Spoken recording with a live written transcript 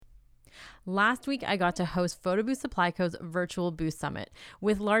Last week, I got to host Photobooth Supply Co's virtual booth summit.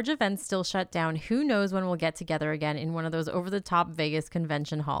 With large events still shut down, who knows when we'll get together again in one of those over-the-top Vegas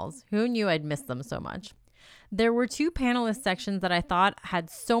convention halls. Who knew I'd miss them so much? There were two panelist sections that I thought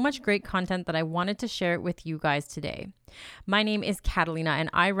had so much great content that I wanted to share it with you guys today. My name is Catalina and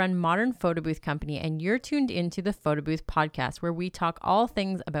I run Modern Photobooth Company, and you're tuned into the Photobooth podcast where we talk all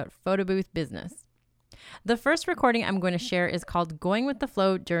things about photobooth business. The first recording I'm going to share is called Going with the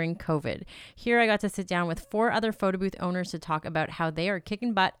Flow During COVID. Here I got to sit down with 4 other photo booth owners to talk about how they are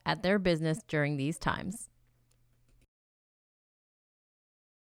kicking butt at their business during these times.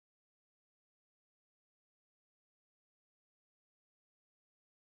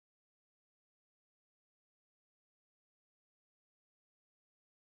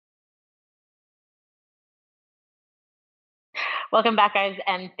 Welcome back, guys,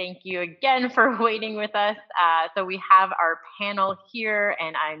 and thank you again for waiting with us. So we have our panel here,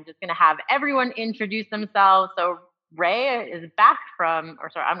 and I'm just going to have everyone introduce themselves. So Ray is back from,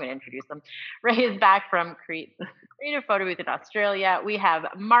 I'm going to introduce them. Ray is back from Creative Photo Booth in Australia. We have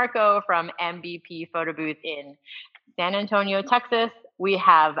Marco from MVP Photo Booth in San Antonio, Texas. We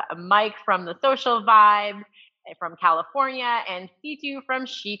have Mike from The Social Vibe from California, and C2 from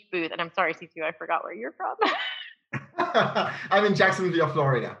Chic Booth. And I'm sorry, C2, I forgot where you're from. I'm in Jacksonville,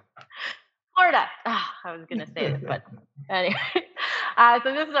 Florida. Florida. I was going to say it, but anyway.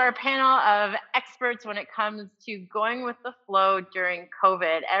 So this is our panel of experts when it comes to going with the flow during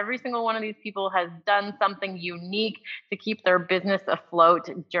COVID. Every single one of these people has done something unique to keep their business afloat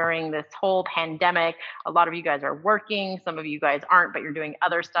during this whole pandemic. A lot of you guys are working. Some of you guys aren't, but you're doing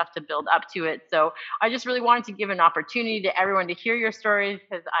other stuff to build up to it. So I just really wanted to give an opportunity to everyone to hear your stories,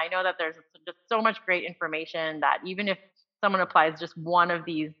 because I know that there's just so much great information that even if someone applies just one of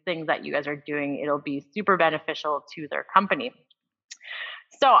these things that you guys are doing, it'll be super beneficial to their company.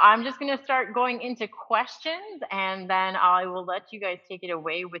 So I'm just going to start going into questions, and then I will let you guys take it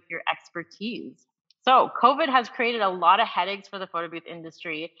away with your expertise. So COVID has created a lot of headaches for the photo booth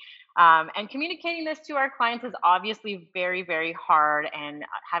industry. And communicating this to our clients is obviously very, very hard, and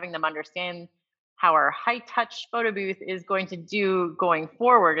having them understand how our high touch photo booth is going to do going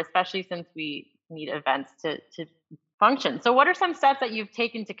forward, especially since we need events to function. So what are some steps that you've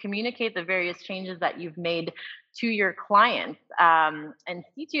taken to communicate the various changes that you've made to your clients? And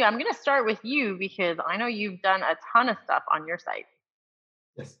C2, I'm going to start with you because I know you've done a ton of stuff on your site.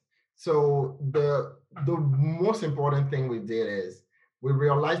 Yes. So the most important thing we did is we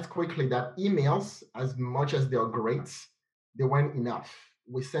realized quickly that emails, as much as they're great, they weren't enough.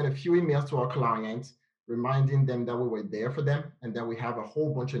 We sent a few emails to our clients, reminding them that we were there for them and that we have a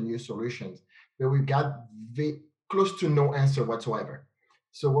whole bunch of new solutions. But we got close to no answer whatsoever.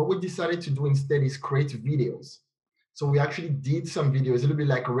 So what we decided to do instead is create videos. So we actually did some videos, a little bit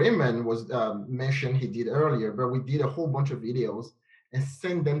like Raymond was mentioned he did earlier, but we did a whole bunch of videos and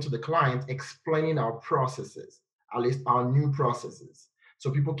sent them to the client explaining our processes, at least our new processes. So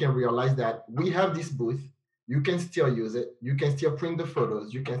people can realize that we have this booth, you can still use it, you can still print the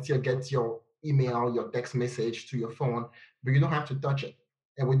photos, you can still get your email, your text message to your phone, but you don't have to touch it.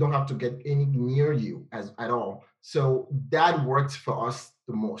 And we don't have to get any near you at all. So that worked for us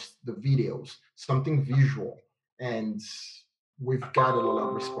the most, the videos, something visual. And we've got a lot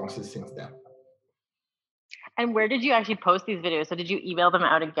of responses since then. And where did you actually post these videos? So did you email them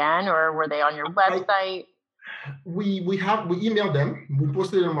out again, or were they on your website? We emailed them. We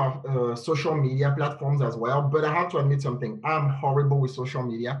posted them on our social media platforms as well. But I have to admit something. I'm horrible with social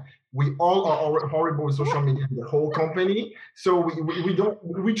media. We all are horrible with social media in the whole company. So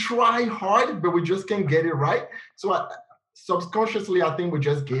we try hard, but we just can't get it right. So subconsciously, I think we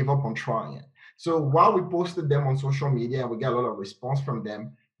just gave up on trying it. So while we posted them on social media and we got a lot of response from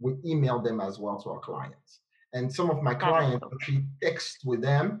them, we emailed them as well to our clients. And some of my clients actually text with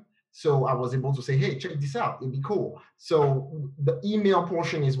them. So I was able to say, hey, check this out. It'd be cool. So the email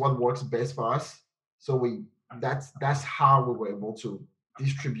portion is what works best for us. So that's how we were able to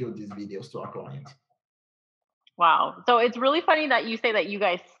distribute these videos to our clients. Wow. So it's really funny that you say that you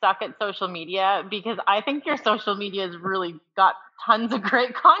guys suck at social media, because I think your social media has really got tons of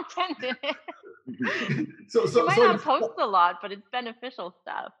great content in it. You might not post a lot, but it's beneficial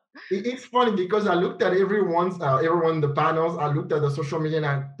stuff. It's funny because I looked at everyone in the panels, I looked at the social media and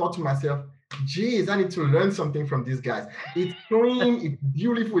I thought to myself, geez, I need to learn something from these guys. It's clean, it's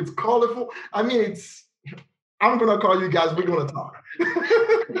beautiful, it's colorful. I mean, I'm going to call you guys, we're going to talk.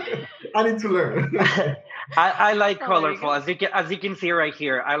 I need to learn. I like colorful. As you can see right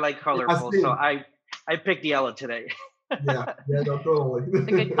here, I like colorful. So I picked yellow today. Yeah, no, totally. It's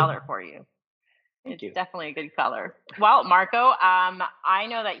a good color for you. Thank It's you. definitely a good color. Well, Marco, I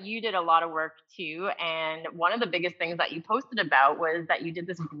know that you did a lot of work too, and one of the biggest things that you posted about was that you did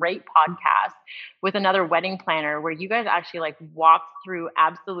this great podcast with another wedding planner, where you guys actually like walked through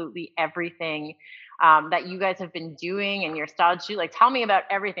absolutely everything that you guys have been doing and your style shoot. Like, tell me about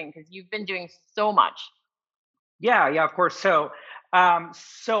everything because you've been doing so much. Yeah, of course. So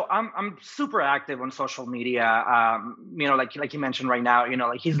I'm super active on social media. Like you mentioned right now,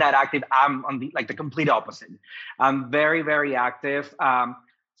 like he's that active. I'm on the complete opposite. I'm very, very active.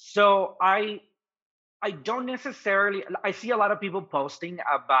 So I don't necessarily. I see a lot of people posting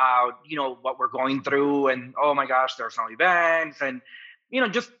about what we're going through, and oh my gosh, there's no events, and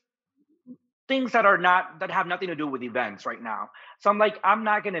just things that have nothing to do with events right now. So I'm like, I'm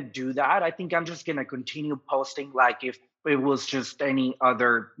not gonna do that. I think I'm just gonna continue posting like if it was just any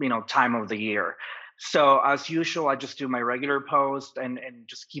other, time of the year. So as usual, I just do my regular post and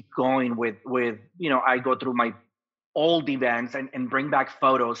just keep going with I go through my old events and bring back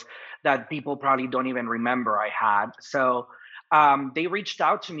photos that people probably don't even remember I had. So they reached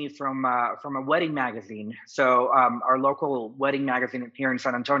out to me from a wedding magazine. So our local wedding magazine here in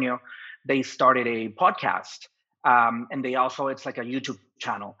San Antonio, they started a podcast, and they also it's like a YouTube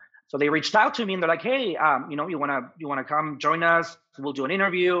channel. So they reached out to me and they're like, "Hey, you wanna come join us? We'll do an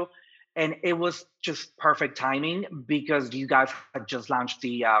interview." And it was just perfect timing because you guys had just launched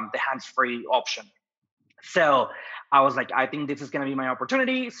the hands-free option. So I was like, I think this is going to be my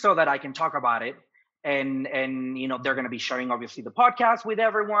opportunity so that I can talk about it. And they're going to be sharing obviously the podcast with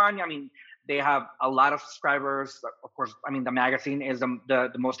everyone. I mean, they have a lot of subscribers. Of course, I mean the magazine is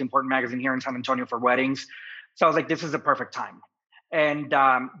the most important magazine here in San Antonio for weddings. So I was like, this is the perfect time. And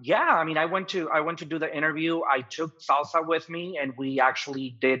yeah, I mean, I went to do the interview. I took salsa with me, and we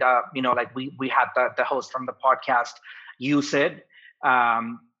actually did. Like we had the host from the podcast use it.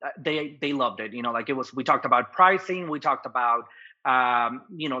 They loved it. Like it was. We talked about pricing. We talked about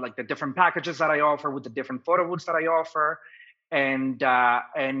like the different packages that I offer with the different photo booths that I offer, and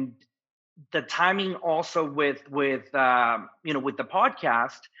the timing also with the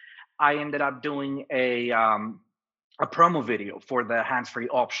podcast. I ended up doing a promo video for the hands-free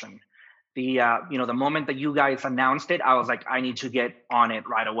option. The moment that you guys announced it, I was like, I need to get on it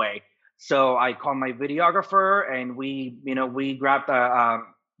right away. So I called my videographer, and we grabbed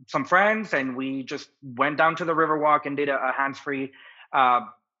some friends, and we just went down to the Riverwalk and did a hands-free uh,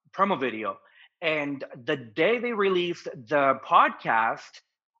 promo video. And the day they released the podcast,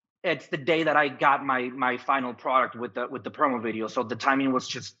 it's the day that I got my final product with the promo video. So the timing was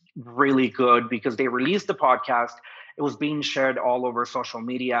just really good because they released the podcast. It was being shared all over social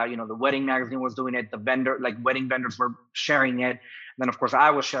media. The wedding magazine was doing it. The vendor, like wedding vendors, were sharing it. And then of course I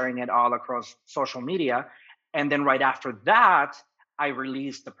was sharing it all across social media. And then right after that, I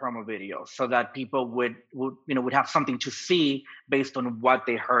released the promo video so that people would have something to see based on what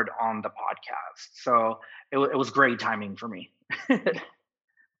they heard on the podcast. So it was great timing for me.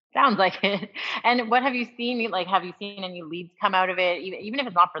 Sounds like it. And what have you seen? Like, have you seen any leads come out of it? Even if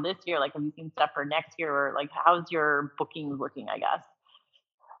it's not for this year, like, have you seen stuff for next year? Or like, how's your bookings looking? I guess.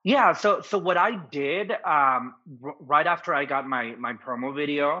 Yeah, so what I did right after I got my promo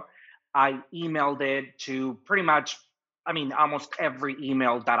video, I emailed it to pretty much, I mean, almost every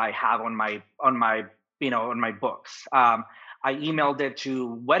email that I have on my books. I emailed it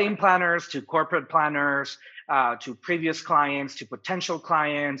to wedding planners, to corporate planners, to previous clients, to potential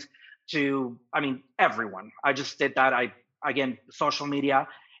clients, to, I mean, everyone. I just did that. Again, social media,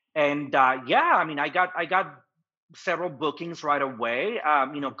 and yeah, I mean, I got several bookings right away.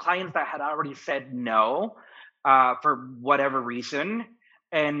 Clients that had already said no for whatever reason,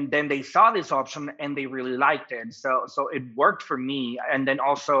 and then they saw this option and they really liked it. So it worked for me. And then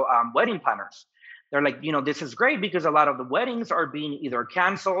also wedding planners, they're like, this is great because a lot of the weddings are being either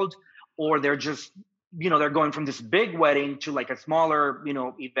canceled or they're just, they're going from this big wedding to like a smaller,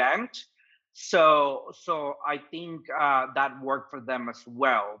 event. So I think that worked for them as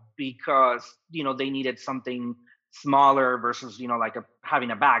well because they needed something smaller versus like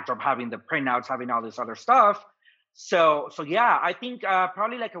having a backdrop, having the printouts, having all this other stuff. So yeah, I think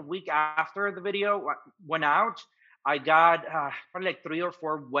probably like a week after the video went out, I got probably like 3 or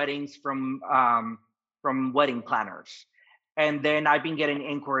 4 weddings from wedding planners, and then I've been getting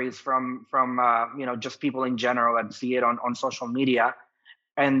inquiries from just people in general that see it on social media.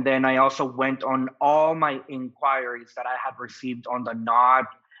 And then I also went on all my inquiries that I had received on the Knot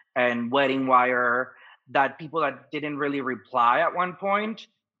and Wedding Wire, that people that didn't really reply at one point.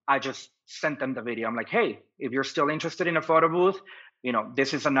 I just sent them the video. I'm like, hey, if you're still interested in a photo booth,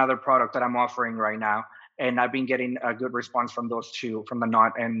 this is another product that I'm offering right now. And I've been getting a good response from those two, from the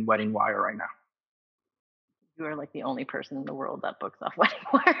Knot and Wedding Wire right now. You are like the only person in the world that books off Wedding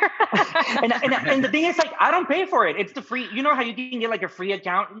Wire. and the thing is, like, I don't pay for it. It's the free. You know how you can get like a free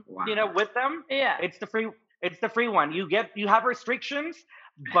account, with them. Yeah, it's the free. It's the free one. You have restrictions,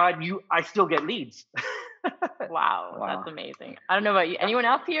 but I still get leads. Wow, that's amazing. I don't know about you. Anyone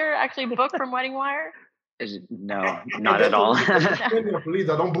else here actually book from Wedding Wire? No, not at all. Please,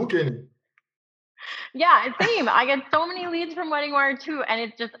 I don't book any. Yeah, it's same. I get so many leads from Wedding Wire too,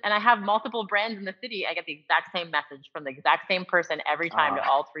 and I have multiple brands in the city. I get the exact same message from the exact same person every time to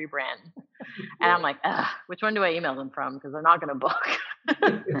all 3 brands, and I'm like, which one do I email them from? Because they're not going to book.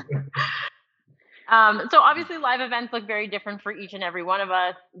 So obviously, live events look very different for each and every one of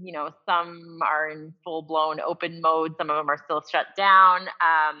us. Some are in full blown open mode. Some of them are still shut down.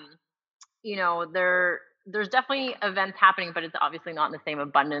 There's definitely events happening, but it's obviously not in the same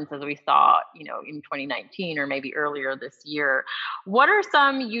abundance as we saw, in 2019 or maybe earlier this year. What are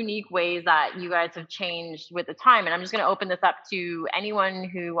some unique ways that you guys have changed with the time? And I'm just going to open this up to anyone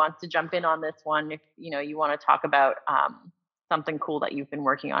who wants to jump in on this one. If, you want to talk about something cool that you've been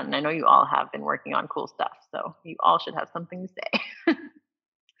working on. And I know you all have been working on cool stuff, so you all should have something to say.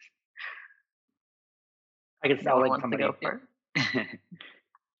 I guess no one wants to go for it.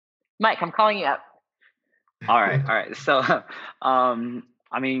 Mike, I'm calling you up. All right. So,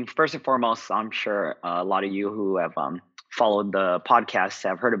 first and foremost, I'm sure a lot of you who have followed the podcast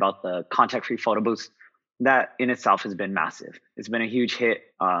have heard about the contact-free photo booths. That in itself has been massive. It's been a huge hit.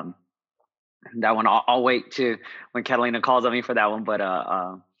 That one, I'll wait to when Catalina calls on me for that one. But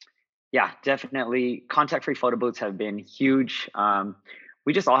yeah, definitely contact-free photo booths have been huge.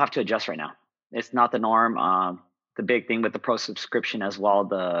 We just all have to adjust right now. It's not the norm. The big thing with the pro subscription as well,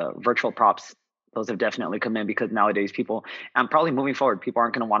 the virtual props, those have definitely come in because nowadays people, and probably moving forward, people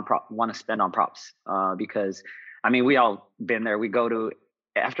aren't going to want to spend on props because, we all been there. We go to,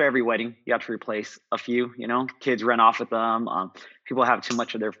 after every wedding, you have to replace a few, kids run off with them. People have too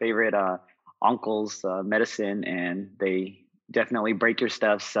much of their favorite uncle's medicine and they definitely break your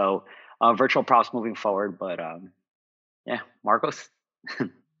stuff. So virtual props moving forward, but yeah, Marcos.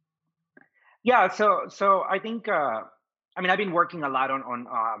 Yeah, so I think I've been working a lot on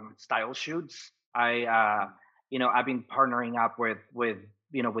style shoots. I've been partnering up with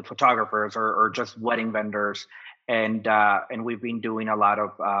photographers or just wedding vendors, and we've been doing a lot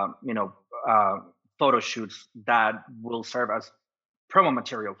of photo shoots that will serve as promo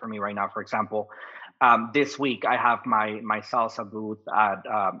material for me right now. For example, this week I have my salsa booth at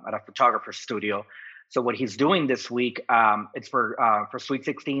a photographer's studio. So what he's doing this week, it's for Sweet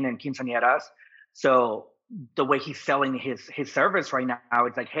 16 and quinceañeras. So the way he's selling his service right now,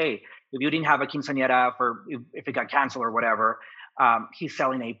 it's like, hey, if you didn't have a quinceañera if it got canceled or whatever, he's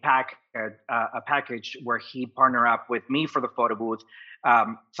selling a package where he partner up with me for the photo booth,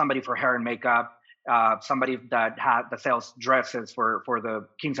 somebody for hair and makeup, somebody that sells dresses for the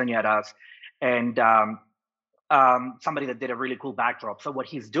quinceañeras, and somebody that did a really cool backdrop. So what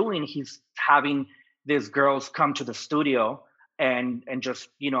he's doing, he's having these girls come to the studio and just,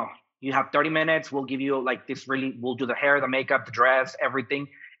 you have 30 minutes. We'll give you we'll do the hair, the makeup, the dress, everything.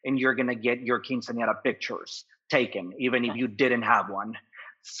 And you're going to get your quinceañera pictures taken, even if you didn't have one.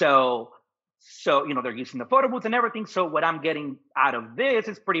 So, they're using the photo booth and everything. So what I'm getting out of this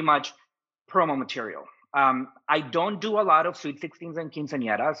is pretty much promo material. I don't do a lot of Sweet 16s and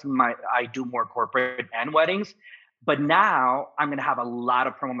quinceañeras. I do more corporate and weddings. But now I'm going to have a lot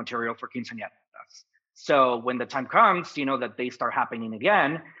of promo material for quinceañeras. So when the time comes, that they start happening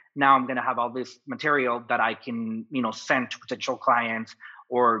again, now I'm going to have all this material that I can, send to potential clients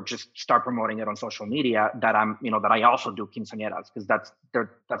or just start promoting it on social media that that I also do quinceañeras, because that's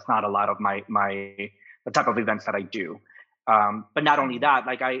not a lot of the type of events that I do. But not only that,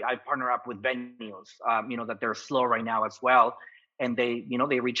 I partner up with venues, that they're slow right now as well. And they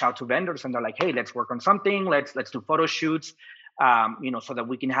reach out to vendors and they're like, hey, let's work on something. Let's do photo shoots. So that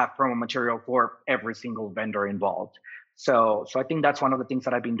we can have promo material for every single vendor involved. So I think that's one of the things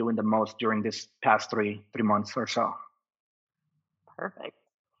that I've been doing the most during this past three months or so. Perfect.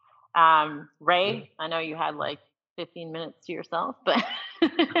 Ray, I know you had 15 minutes to yourself, but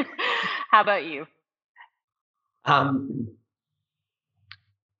how about you? I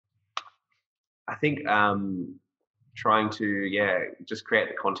think trying to just create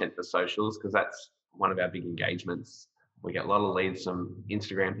the content for socials, because that's one of our big engagements. We get a lot of leads from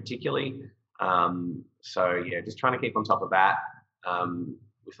Instagram particularly. Just trying to keep on top of that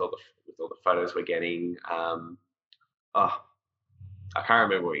with all the photos we're getting. I can't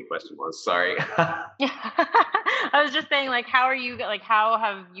remember what your question was. Sorry. I was just saying, how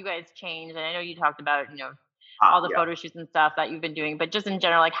have you guys changed? And I know you talked about, all the photo shoots and stuff that you've been doing, but just in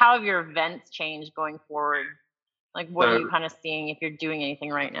general, how have your events changed going forward Like, what are So- you kind of seeing if you're doing anything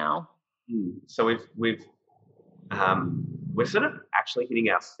right now? So we're sort of actually hitting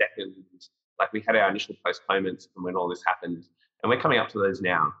our second, like we had our initial postponements from when all this happened, and we're coming up to those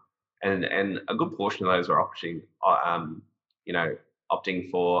now, and a good portion of those are opting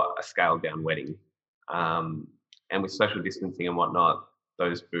for a scaled down wedding, and with social distancing and whatnot,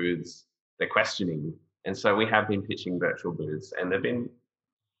 those booths they're questioning, and so we have been pitching virtual booths, and they've been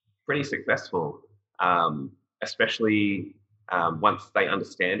pretty successful, especially once they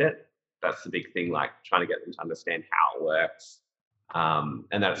understand it. That's the big thing, like trying to get them to understand how it works,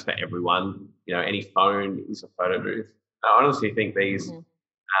 and that it's for everyone. Any phone is a photo booth. I honestly think the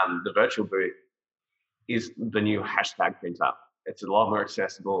virtual booth is the new hashtag printer. It's a lot more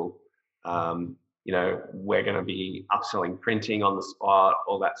accessible. We're going to be upselling printing on the spot,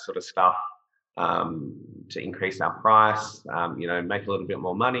 all that sort of stuff, to increase our price, make a little bit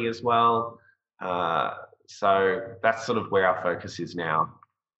more money as well. So that's sort of where our focus is now.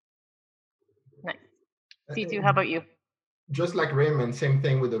 Nice. C2, how about you? Just like Raymond, same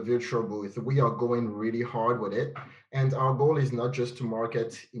thing with the virtual booth. We are going really hard with it. And our goal is not just to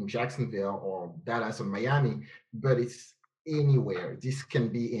market in Jacksonville or Dallas or Miami, but it's anywhere. This can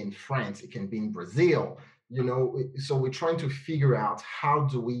be in France, it can be in Brazil, so we're trying to figure out how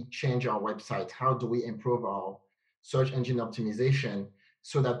do we change our website? How do we improve our search engine optimization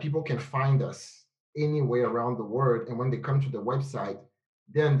so that people can find us anywhere around the world? And when they come to the website,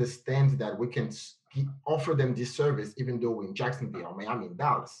 they understand that we can offer them this service, even though we're in Jacksonville or Miami and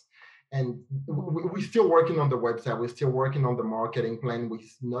Dallas. And we're still working on the website. We're still working on the marketing plan. We're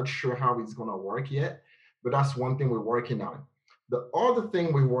not sure how it's going to work yet, but that's one thing we're working on. The other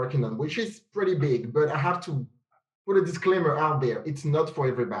thing we're working on, which is pretty big, but I have to put a disclaimer out there. It's not for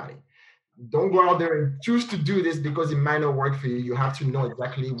everybody. Don't go out there and choose to do this because it might not work for you. You have to know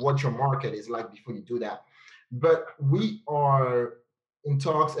exactly what your market is like before you do that. But we are in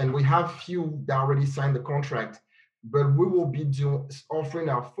talks, and we have few that already signed the contract, but we will be offering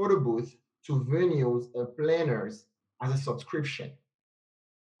our photo booth to venues and planners as a subscription.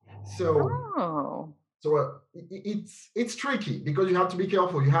 So it's tricky because you have to be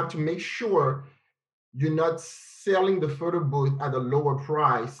careful. You have to make sure you're not selling the photo booth at a lower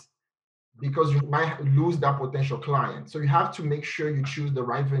price because you might lose that potential client. So you have to make sure you choose the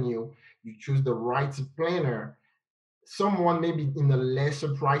right venue, you choose the right planner, someone maybe in a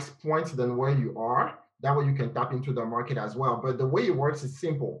lesser price point than where you are. That way you can tap into the market as well. But the way it works is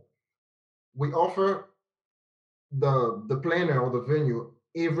simple. We offer the planner or the venue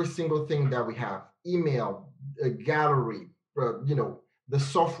every single thing that we have: email, a gallery, the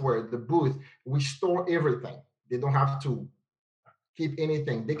software, the booth. We store everything. They don't have to keep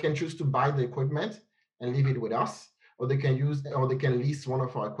anything. They can choose to buy the equipment and leave it with us, or they can lease one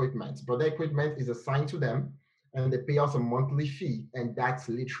of our equipment. But the equipment is assigned to them, and they pay us a monthly fee, and that's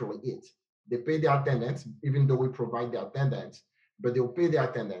literally it. They pay the attendance, even though we provide the attendance, but they'll pay the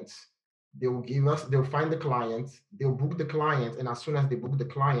attendance. They'll find the client, they'll book the client, and as soon as they book the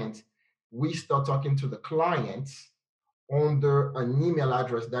client, we start talking to the client under an email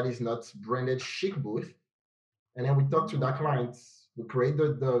address that is not branded Chic Booth. And then we talk to that client, we create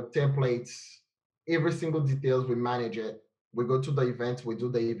the templates, every single details, we manage it. We go to the event, we do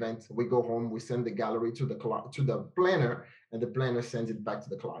the event, we go home, we send the gallery to the planner, and the planner sends it back to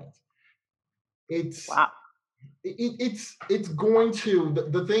the client. It's going to,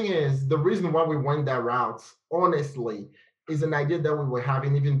 the thing is, the reason why we went that route, honestly, is an idea that we were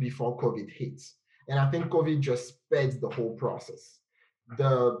having even before COVID hits. And I think COVID just speds the whole process.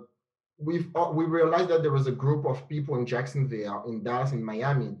 We realized that there was a group of people in Jacksonville, in Dallas, and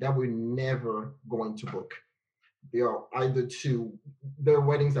Miami that were never going to book. They are their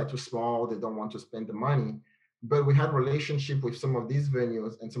weddings are too small, they don't want to spend the money. But we had relationship with some of these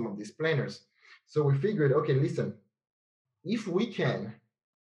venues and some of these planners. So we figured, okay, listen, if we can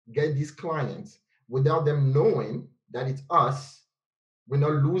get these clients without them knowing that it's us, we're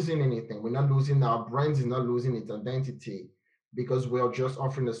not losing anything. We're not losing, our brand is not losing its identity because we are just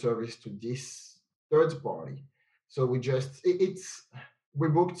offering a service to this third party. So we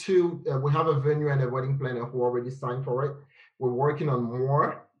booked two, we have a venue and a wedding planner who already signed for it. We're working on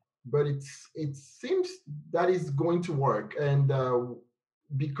more, but it seems that is going to work. And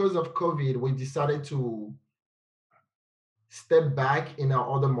because of COVID, we decided to step back in our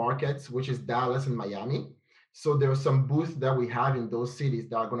other markets, which is Dallas and Miami. So there are some booths that we have in those cities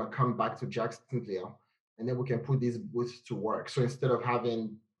that are going to come back to Jacksonville, and then we can put these booths to work. So instead of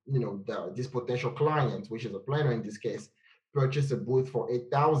having, this potential client, which is a planner in this case, purchase a booth for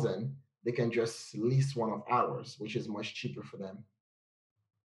 $8,000, they can just lease one of ours, which is much cheaper for them.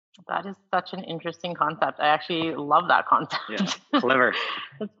 That is such an interesting concept. I actually love that concept. Yeah, clever,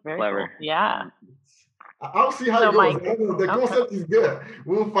 That's very clever. cool. Yeah. I'll see how So, it goes. Mike, The concept is good.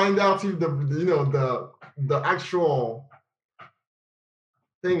 We'll find out if the actual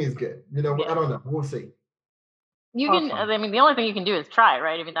thing is good. I don't know. We'll see. You can, Awesome. I mean, the only thing you can do is try,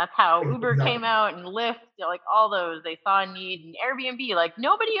 right? I mean, that's how Uber Exactly. came out and Lyft, like all those, they saw a need, and Airbnb, like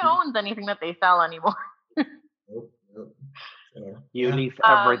nobody owns anything that they sell anymore. Nope. So, You yeah. leave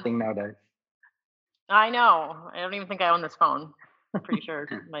everything nowadays. I know. I don't even think I own this phone. I'm pretty sure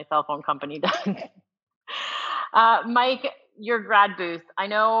my cell phone company does. Mike, your grad booth. I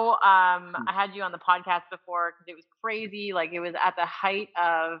know I had you on the podcast before because it was crazy. Like it was at the height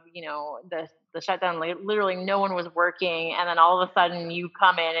of, the shutdown. Literally no one was working. And then all of a sudden you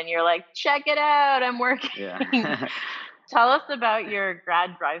come in and you're like, check it out, I'm working. Yeah. Tell us about your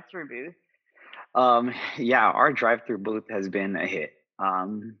grad drive-through booth. Yeah, our drive-through booth has been a hit.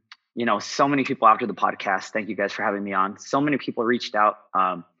 So many people after the podcast. Thank you guys for having me on. So many people reached out.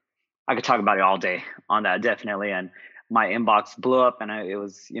 I could talk about it all day on that, definitely. And my inbox blew up, and it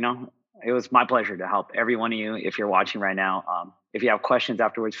was my pleasure to help every one of you. If you're watching right now, if you have questions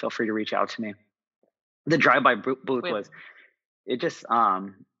afterwards, feel free to reach out to me. The drive-by booth was, it just,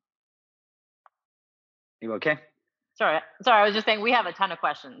 you okay? Sorry. I was just saying we have a ton of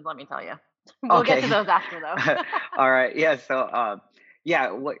questions. Let me tell you. We'll get to those after, though. All right. Yeah. So,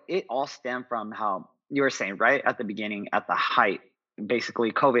 what it all stemmed from how you were saying right at the beginning, at the height.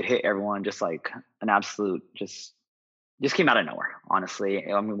 Basically, COVID hit everyone just like an absolute, just came out of nowhere. Honestly,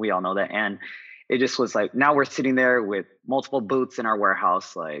 I mean, we all know that, and it just was like now we're sitting there with multiple booths in our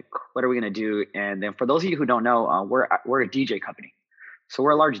warehouse. Like, what are we gonna do? And then for those of you who don't know, we're a DJ company. So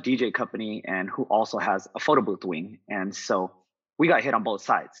we're a large DJ company and who also has a photo booth wing. And so we got hit on both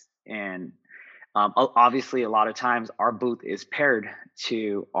sides. And obviously, a lot of times our booth is paired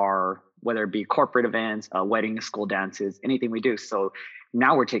to our, whether it be corporate events, weddings, school dances, anything we do. So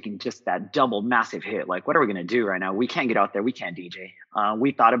now we're taking just that double massive hit. Like, what are we going to do right now? We can't get out there. We can't DJ.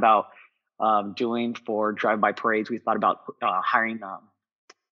 We thought about doing for drive-by parades. We thought about hiring,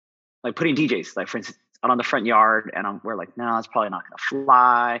 like putting DJs, like for instance, out on the front yard. And we're like, no, it's probably not going to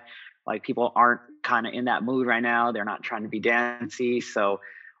fly. Like people aren't kind of in that mood right now. They're not trying to be dancey. So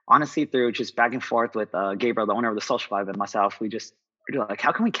honestly, through just back and forth with Gabriel, the owner of the Social Vibe, and myself, we're like,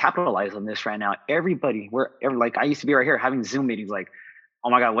 how can we capitalize on this right now? Everybody, like I used to be right here having Zoom meetings, like, oh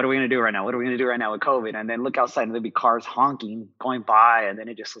my God, what are we going to do right now? What are we going to do right now with COVID? And then look outside and there'd be cars honking going by. And then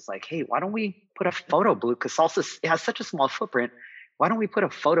it just was like, hey, why don't we put a photo booth? Because Salsa, it has such a small footprint. Why don't we put a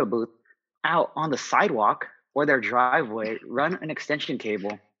photo booth out on the sidewalk or their driveway, run an extension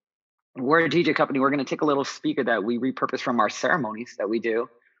cable? We're a DJ company. We're going to take a little speaker that we repurpose from our ceremonies that we do,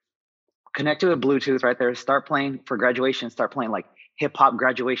 connect to a Bluetooth right there, start playing for graduation, start playing like hip hop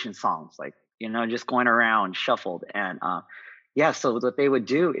graduation songs, like, just going around shuffled. And so what they would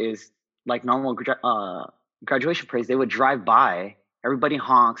do is like normal graduation parades, they would drive by, everybody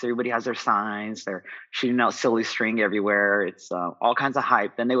honks, everybody has their signs, they're shooting out silly string everywhere. It's all kinds of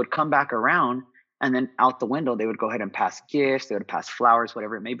hype. Then they would come back around and then out the window, they would go ahead and pass gifts, they would pass flowers,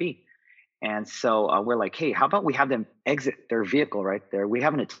 whatever it may be. And so we're like, hey, how about we have them exit their vehicle right there? We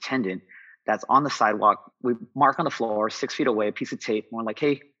have an attendant that's on the sidewalk. We mark on the floor 6 feet away, a piece of tape. And we're like,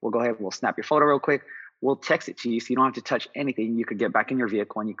 hey, we'll go ahead, we'll snap your photo real quick. We'll text it to you so you don't have to touch anything. You could get back in your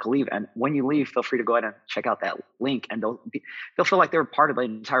vehicle and you can leave. And when you leave, feel free to go ahead and check out that link, and they'll feel like they're part of the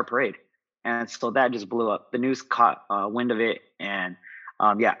entire parade. And so that just blew up. The news caught wind of it. And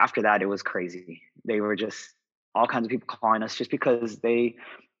after that, it was crazy. They were just all kinds of people calling us just because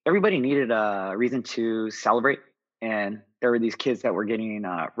everybody needed a reason to celebrate. And there were these kids that were getting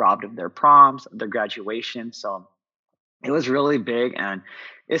robbed of their proms, their graduation. So it was really big, and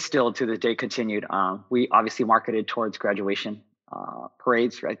it's still to this day continued. We obviously marketed towards graduation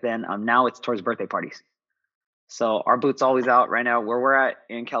parades right then. Now it's towards birthday parties. So our booth's always out right now. Where we're at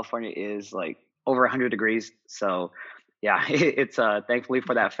in California is like over 100 degrees. So yeah, it's thankfully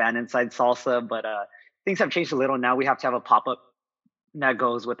for that fan inside salsa, but things have changed a little. Now we have to have a pop-up that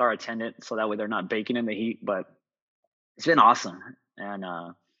goes with our attendant, so that way they're not baking in the heat. But it's been awesome. And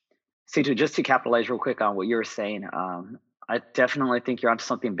just to capitalize real quick on what you were saying, I definitely think you're onto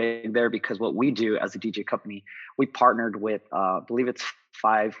something big there, because what we do as a DJ company, we partnered with, I believe it's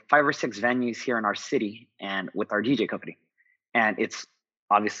five or six venues here in our city, and with our DJ company. And it's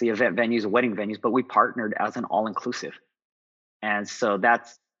obviously event venues, wedding venues, but we partnered as an all-inclusive. And so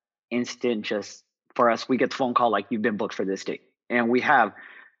that's instant. Just for us, we get the phone call like, you've been booked for this date. And we have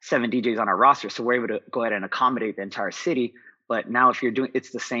 7 DJs on our roster, so we're able to go ahead and accommodate the entire city. But now if you're doing,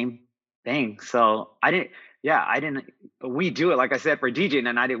 it's the same thing. So Yeah, I didn't. We do it, like I said, for DJing,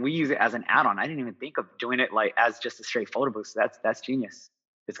 and we use it as an add-on. I didn't even think of doing it like as just a straight photo booth. So that's genius.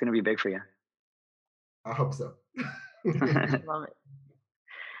 It's gonna be big for you. I hope so. Love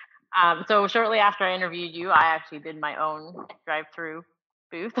it. So shortly after I interviewed you, I actually did my own drive-through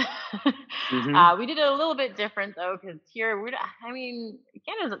booth. We did it a little bit different though, because here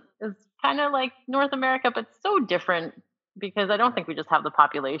Canada is kind of like North America, but so different because I don't think we just have the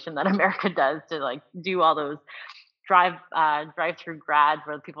population that America does to like do all those drive-through grads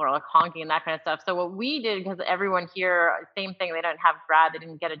where people are like honking and that kind of stuff. So what we did, because everyone here, same thing, they don't have grad, they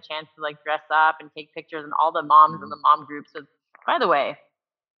didn't get a chance to like dress up and take pictures, and all the moms in the mom groups. So, by the way,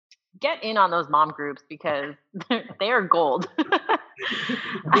 get in on those mom groups because they are gold.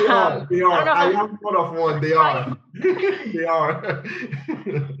 They are. I am one of one. They are. They are.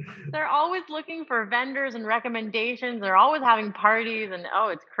 They're always looking for vendors and recommendations. They're always having parties, and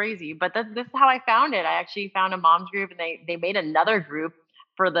it's crazy. But this is how I found it. I actually found a moms group, and they made another group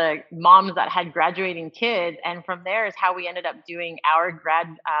for the moms that had graduating kids. And from there is how we ended up doing our grad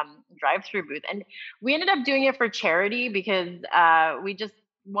drive-through booth. And we ended up doing it for charity because we just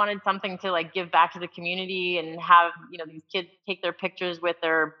wanted something to like give back to the community and have these kids take their pictures with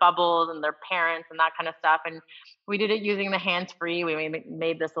their bubbles and their parents and that kind of stuff. And we did it using the hands-free. We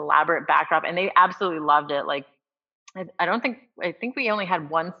made this elaborate backdrop, and they absolutely loved it. Like I think we only had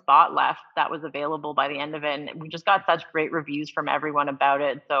one spot left that was available by the end of it, and we just got such great reviews from everyone about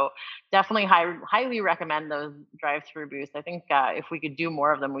it. So definitely highly recommend those drive-through booths. I think if we could do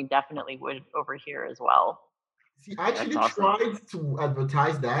more of them, we definitely would over here as well. See, I actually tried to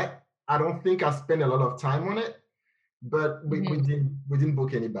advertise that. I don't think I spent a lot of time on it, but we didn't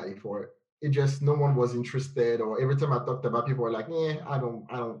book anybody for it. It just no one was interested, or every time I talked about, people were like, "Yeah, I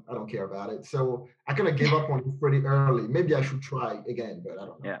don't care about it." So I kind of gave up on it pretty early. Maybe I should try again, but I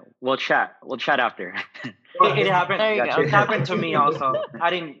don't know. Yeah, we'll chat after. It happened. There you go. It happened to me also.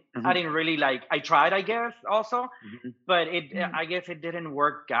 I didn't really like. I tried, I guess, also, but I guess it didn't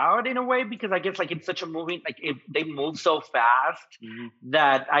work out in a way because I guess like it's such a moving, like they move so fast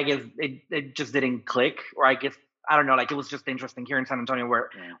that I guess it just didn't click, or I guess. I don't know, like it was just interesting here in San Antonio where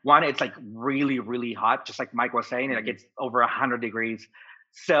one, it's like really, really hot, just like Mike was saying, like it's over 100 degrees.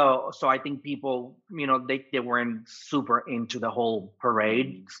 So I think people, they weren't super into the whole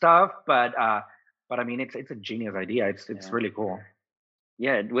parade stuff, but I mean, it's a genius idea. It's really cool.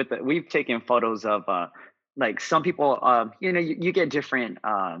 Yeah, we've taken photos of like some people, you get different,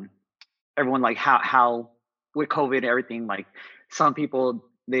 everyone like how with COVID and everything, like some people,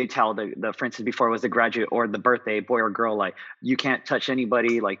 they tell the for instance, before it was the graduate or the birthday, boy or girl, like you can't touch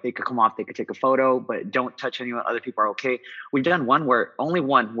anybody, like they could come off, they could take a photo, but don't touch anyone, other people are okay. We've done only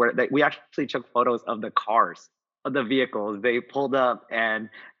one where we actually took photos of the cars, of the vehicles. They pulled up and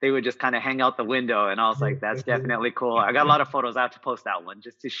they would just kind of hang out the window, and I was like, that's definitely cool. I got a lot of photos. I have to post that one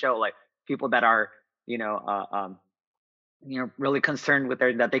just to show like people that are really concerned with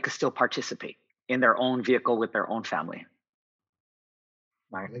that they could still participate in their own vehicle with their own family.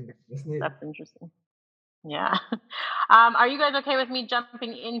 That's interesting. Yeah. Are you guys okay with me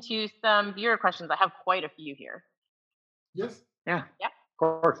jumping into some viewer questions? I have quite a few here. Yes. Yeah. Yep. Of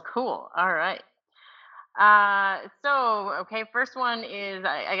course. Cool. All right. Okay. First one is,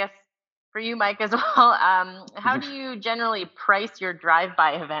 I guess, for you, Mike, as well. How do you generally price your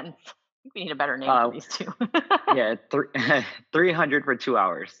drive-by events? I think we need a better name for these two. Yeah, 300 for 2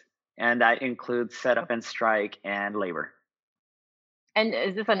 hours, and that includes setup and strike and labor. And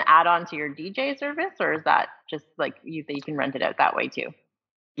is this an add-on to your DJ service, or is that just like you can rent it out that way too?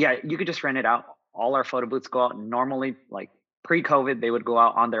 Yeah, you could just rent it out. All our photo booths go out normally, like pre-COVID, they would go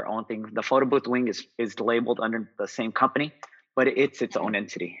out on their own thing. The photo booth wing is labeled under the same company, but it's its own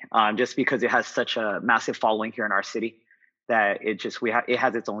entity. Just because it has such a massive following here in our city that it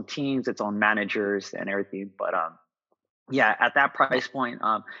has its own teams, its own managers, and everything. But yeah, at that price point,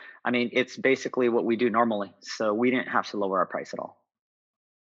 I mean, it's basically what we do normally, so we didn't have to lower our price at all.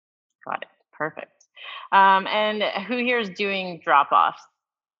 Got it. Perfect. And who here is doing drop-offs?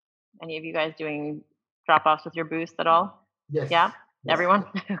 Any of you guys doing drop-offs with your booths at all? Yes. Yeah? Yes. Everyone?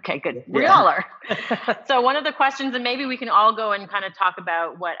 Okay, good. Yes. We all are. So one of the questions, and maybe we can all go and kind of talk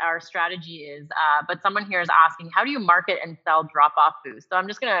about what our strategy is, but someone here is asking, how do you market and sell drop-off booths? So I'm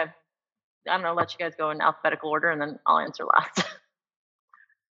just going to, let you guys go in alphabetic order, and then I'll answer last.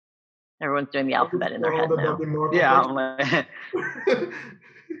 Everyone's doing the alphabet in their head now. Yeah, I'm like...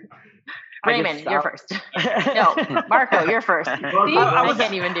 Raymond, you're first. No, Marco, you're first. See, I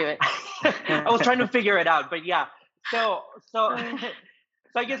can't even do it. I was trying to figure it out, but yeah. So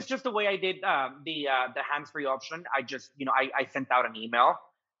I guess just the way I did the hands-free option, I just I sent out an email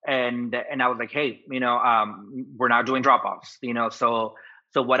and I was like, hey, we're not doing drop-offs, so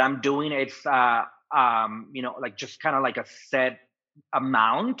what I'm doing, it's like just kind of like a set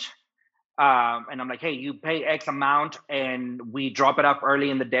amount, and I'm like, hey, you pay X amount and we drop it up early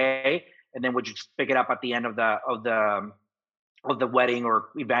in the day, and then we just pick it up at the end of the wedding or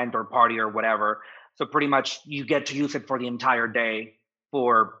event or party or whatever. So pretty much you get to use it for the entire day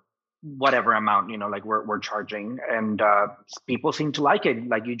for whatever amount, like we're charging. And people seem to like it.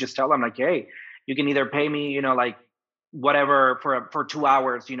 Like, you just tell them like, hey, you can either pay me, like whatever for 2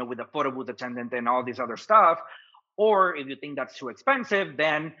 hours, with the photo booth attendant and all these other stuff. Or if you think that's too expensive,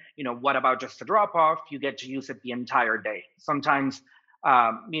 then, what about just a drop off? You get to use it the entire day. Sometimes,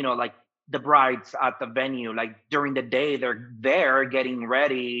 like the brides at the venue, like during the day, they're there getting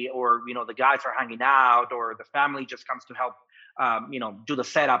ready, or, the guys are hanging out, or the family just comes to help, do the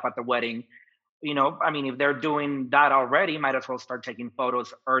setup at the wedding. If they're doing that already, might as well start taking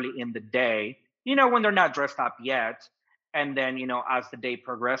photos early in the day, when they're not dressed up yet. And then, as the day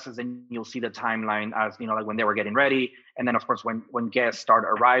progresses, and you'll see the timeline as, like when they were getting ready. And then, of course, when guests start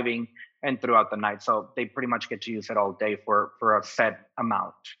arriving and throughout the night. So they pretty much get to use it all day for a set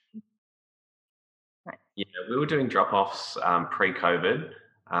amount. Yeah, we were doing drop-offs pre-COVID,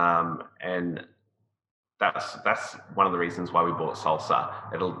 and that's one of the reasons why we bought Salsa.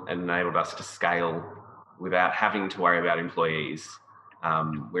 It enabled us to scale without having to worry about employees. We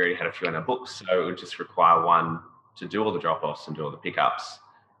already had a few in our books, so it would just require one to do all the drop-offs and do all the pickups.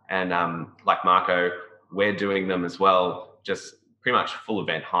 And like Marco, we're doing them as well, just pretty much full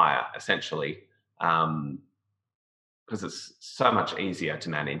event hire, essentially, because it's so much easier to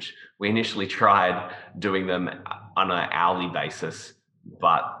manage. We initially tried doing them on an hourly basis,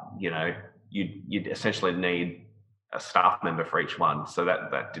 but you'd essentially need a staff member for each one, so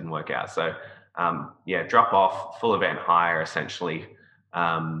that didn't work out. So drop off, full event hire, essentially,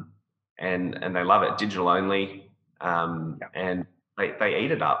 and they love it. Digital only. And they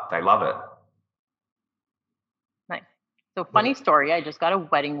eat it up. They love it. Nice. So funny story. I just got a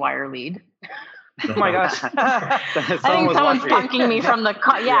Wedding Wire lead. Oh my gosh. I think someone's punking me from the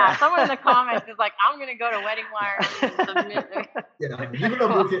someone in the comments is like, I'm gonna go to Wedding Wire and submit. Yeah, you're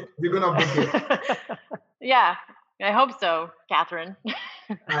gonna book it. Yeah, I hope so, Catherine.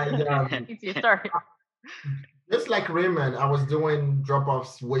 Sorry. Just like Raymond, I was doing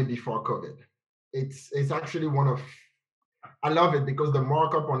drop-offs way before COVID. It's actually I love it because the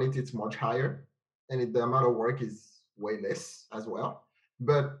markup on it is much higher, and the amount of work is way less as well.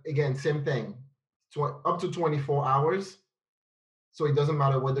 But again, same thing, up to 24 hours. So it doesn't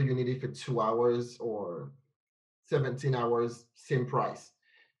matter whether you need it for 2 hours or 17 hours, same price.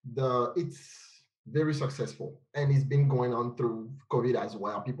 It's very successful, and it's been going on through COVID as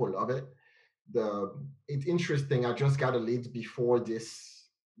well. People love it. It's interesting. I just got a lead before this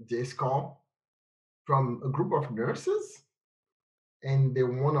call from a group of nurses, and they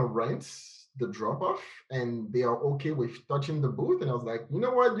want to rent the drop-off, and they are okay with touching the booth. And I was like, you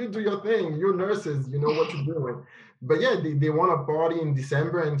know what, you do your thing. You're nurses, you know what you're doing. But yeah, they want a party in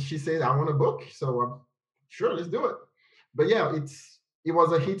December, and she said, I want to book. So I'm sure, let's do it. But yeah, it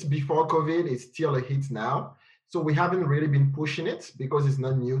was a hit before COVID. It's still a hit now. So we haven't really been pushing it because it's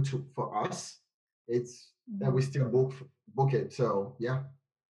not new for us. And we still book it. So yeah.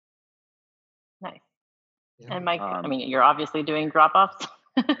 Nice. Yeah. And Mike, you're obviously doing drop-offs.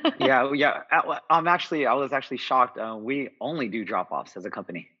 Yeah. I was actually shocked. We only do drop-offs as a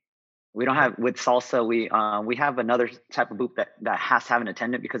company. We don't have, with Salsa, we have another type of booth that has to have an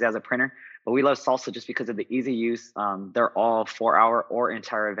attendant because it has a printer. But we love Salsa just because of the easy use. They're all 4-hour or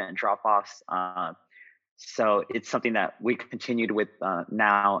entire event drop-offs. So it's something that we continued with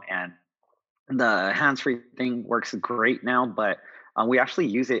now, and the hands-free thing works great now. But we actually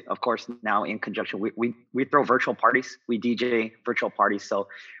use it, of course, now in conjunction. We throw virtual parties. We DJ virtual parties, so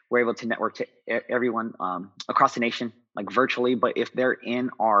we're able to network to everyone across the nation, like virtually. But if they're in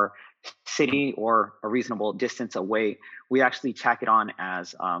our city or a reasonable distance away, we actually tack it on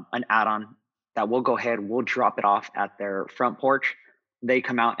as an add-on that we'll drop it off at their front porch. They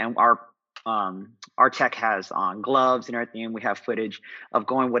come out, and our tech has on gloves and everything. And we have footage of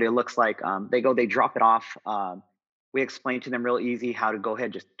what it looks like. They drop it off. We explain to them real easy how to go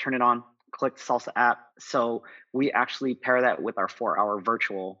ahead, just turn it on, click the Salsa app. So we actually pair that with our 4-hour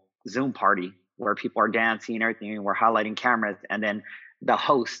virtual Zoom party where people are dancing and everything, and we're highlighting cameras. And then the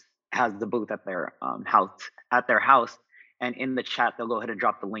host has the booth at their house. And in the chat, they'll go ahead and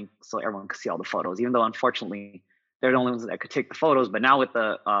drop the link so everyone can see all the photos, even though unfortunately they're the only ones that could take the photos. But now with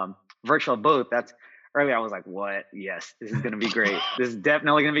the virtual booth, earlier I was like, what? Yes, this is going to be great. This is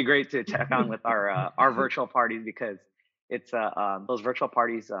definitely going to be great to check on with our virtual parties, because It's those virtual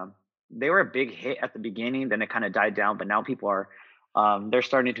parties. They were a big hit at the beginning, then it kind of died down, but now people are they're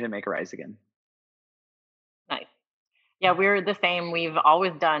starting to make a rise again. Nice. Yeah, we're the same. We've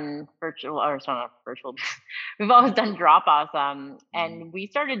always done virtual, or sorry, not virtual. We've always done drop-offs, and we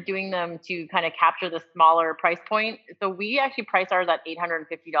started doing them to kind of capture the smaller price point. So we actually price ours at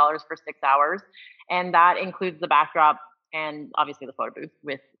 $850 for 6 hours, and that includes the backdrop and obviously the photo booth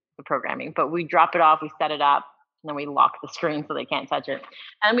with the programming. But we drop it off, we set it up, and then we lock the screen so they can't touch it,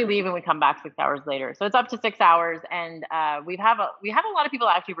 and we leave and we come back 6 hours later. So it's up to 6 hours, and we have a lot of people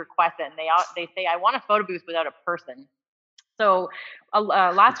actually request it, and they say, I want a photo booth without a person. So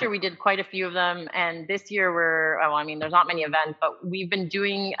last year we did quite a few of them, and this year there's not many events, but we've been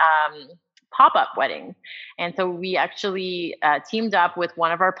doing pop-up weddings. And so we actually teamed up with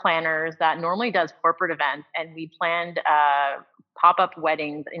one of our planners that normally does corporate events, and we planned pop-up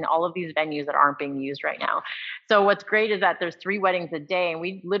weddings in all of these venues that aren't being used right now. So what's great is that there's 3 weddings a day, and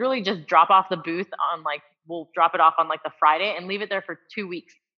we literally just drop off the booth on we'll drop it off on the Friday and leave it there for 2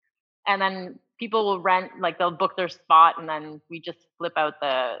 weeks. And then people will rent, they'll book their spot, and then we just flip out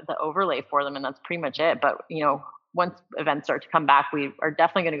the overlay for them, and that's pretty much it. But once events start to come back, we are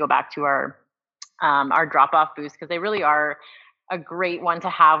definitely going to go back to our drop-off booths, because they really are a great one to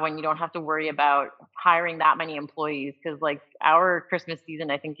have when you don't have to worry about hiring that many employees. Because our Christmas season,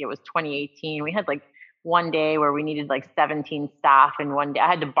 I think it was 2018, we had one day where we needed 17 staff, and one day I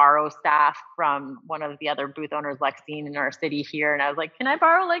had to borrow staff from one of the other booth owners, Lexine, in our city here. And I was like, can I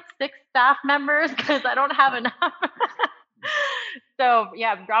borrow 6 staff members? Because I don't have enough. So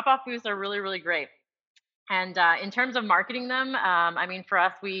yeah, drop-off booths are really, really great. And in terms of marketing them, for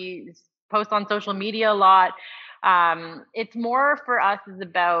us, we post on social media a lot. It's more for us is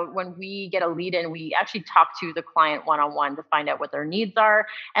about when we get a lead in, we actually talk to the client one-on-one to find out what their needs are.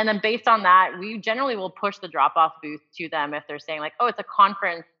 And then based on that, we generally will push the drop-off booth to them. If they're saying oh, it's a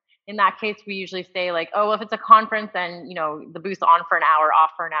conference, in that case, we usually say oh, if it's a conference, then, the booth's on for an hour, off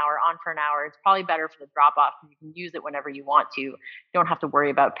for an hour, on for an hour. It's probably better for the drop-off. You can use it whenever you want to. You don't have to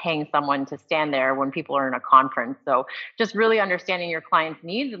worry about paying someone to stand there when people are in a conference. So just really understanding your client's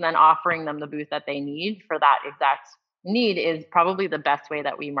needs and then offering them the booth that they need for that exact need is probably the best way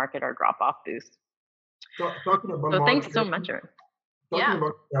that we market our drop-off booths. Talking about so thanks so much, Aaron.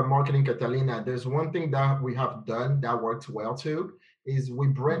 Talking about marketing, Catalina, there's one thing that we have done that works well too, is we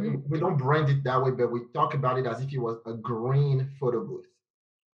don't brand it that way, but we talk about it as if it was a green photo booth.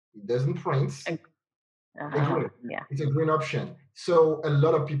 It doesn't print. Yeah. It's a green option. So a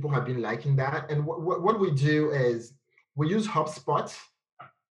lot of people have been liking that. And what we do is we use HubSpot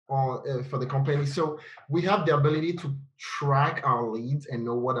for the company. So we have the ability to track our leads and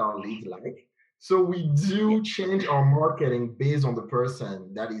know what our leads like. So we do change our marketing based on the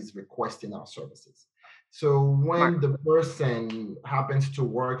person that is requesting our services. So when the person happens to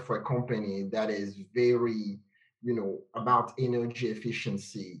work for a company that is very, about energy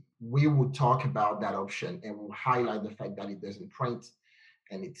efficiency, we will talk about that option and we'll highlight the fact that it doesn't print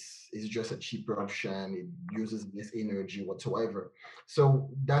and it's just a cheaper option. It uses less energy whatsoever. So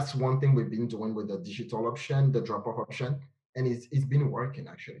that's one thing we've been doing with the digital option, the drop-off option, and it's been working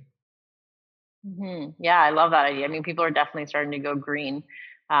actually. Mm-hmm. Yeah, I love that idea. People are definitely starting to go green.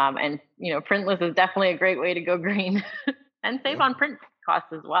 And printless is definitely a great way to go green and save on print costs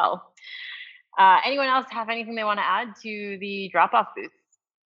as well. Anyone else have anything they want to add to the drop-off booths?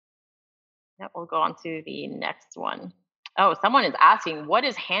 Yep, we'll go on to the next one. Oh, someone is asking, what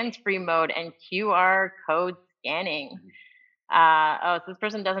is hands-free mode and QR code scanning? So this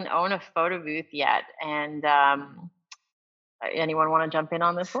person doesn't own a photo booth yet. And anyone want to jump in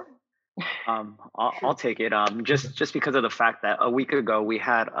on this one? I'll take it. Just because of the fact that a week ago we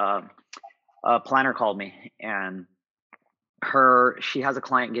had a planner called me, and she has a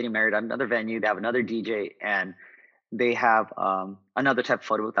client getting married at another venue. They have another DJ, and they have another type of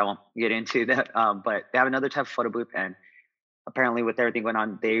photo booth. I won't get into that, but they have another type of photo booth, and apparently with everything going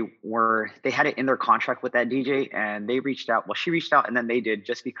on, they had it in their contract with that DJ, and they reached out. Well, she reached out, and then they did,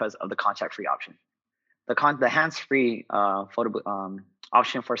 just because of the contact-free option. The hands-free photo booth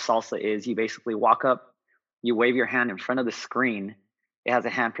option for Salsa is you basically walk up, you wave your hand in front of the screen. It has a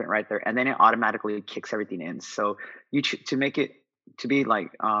handprint right there, and then it automatically kicks everything in. So to make it to be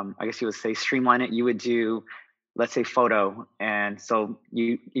I guess you would say streamline it, you would do, let's say, photo, and so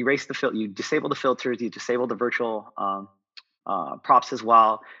you erase you disable the filters, you disable the virtual props as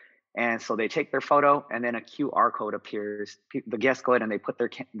well. And so they take their photo, and then a QR code appears. The guests go ahead and they put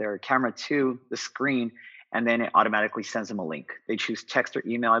their camera to the screen, and then it automatically sends them a link. They choose text or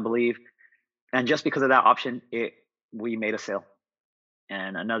email, I believe. And just because of that option, we made a sale.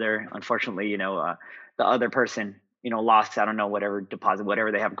 And unfortunately, the other person lost, I don't know, whatever deposit,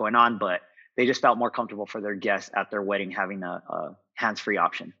 whatever they have going on, but they just felt more comfortable for their guests at their wedding having a hands-free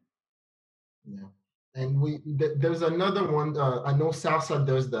option. Yeah. And there's another one. I know Southside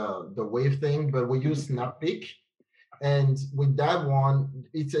does the wave thing, but we use SnapPic. And with that one,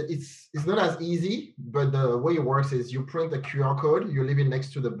 it's not as easy, but the way it works is you print a QR code, you leave it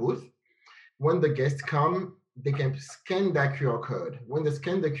next to the booth. When the guests come, they can scan that QR code. When they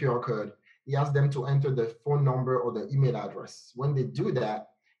scan the QR code, he asks them to enter the phone number or the email address. When they do that,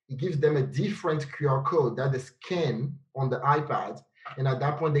 it gives them a different QR code that they scan on the iPad. And at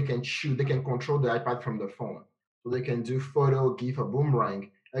that point, they can control the iPad from the phone. So they can do photo, GIF, or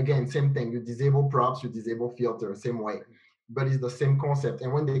boomerang. Again, same thing. You disable props, you disable filter, same way. But it's the same concept.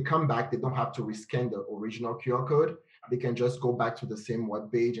 And when they come back, they don't have to rescan the original QR code. They can just go back to the same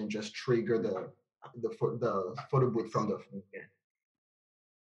web page and just trigger the photo booth from the phone.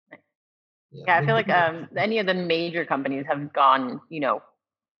 Yeah, I feel like any of the major companies have gone,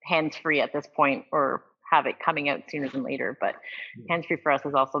 hands-free at this point, or have it coming out sooner than later. But hands-free for us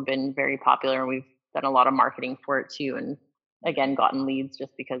has also been very popular, and we've done a lot of marketing for it too, and again gotten leads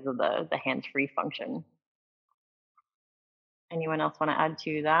just because of the hands-free function. Anyone else want to add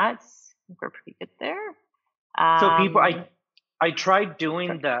to that? I think we're pretty good there. So people, I tried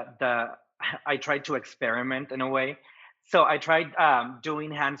doing I tried to experiment in a way. So I tried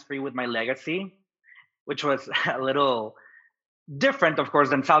doing hands-free with my Legacy, which was a little different, of course,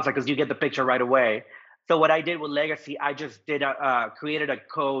 than Salsa, because you get the picture right away. So what I did with Legacy, I just created a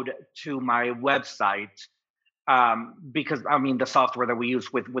code to my website, because the software that we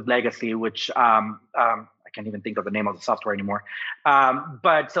use with Legacy, which I can't even think of the name of the software anymore.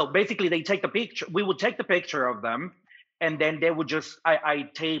 But so basically, they take the picture. We would take the picture of them, and then they would just I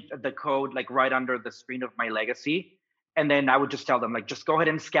taped the code like right under the screen of my Legacy, and then I would just tell them, like, just go ahead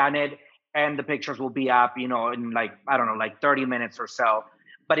and scan it, and the pictures will be up, in like, I don't know, like 30 minutes or so.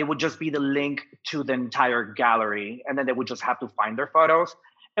 But it would just be the link to the entire gallery, and then they would just have to find their photos.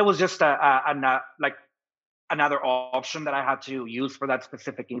 It was just another option that I had to use for that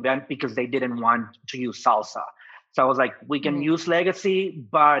specific event, because they didn't want to use Salsa. So I was like, we can use Legacy,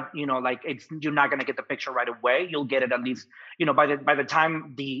 but you're not gonna get the picture right away. You'll get it at least, by the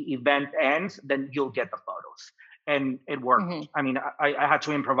time the event ends, then you'll get the photos. And it worked. I had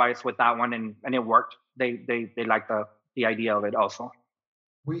to improvise with that one, and it worked. They liked the idea of it also.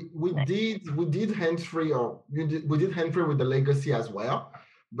 We did hands-free, we did hands-free with the Legacy as well.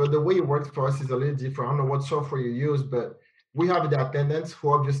 But the way it works for us is a little different. I don't know what software you use, but we have the attendant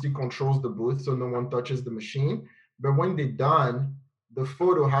who obviously controls the booth, so no one touches the machine. But when they're done, the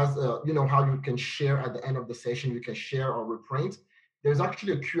photo has, how you can share at the end of the session, you can share or reprint. There's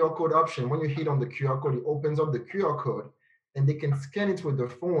actually a QR code option. When you hit on the QR code, it opens up the QR code, and they can scan it with their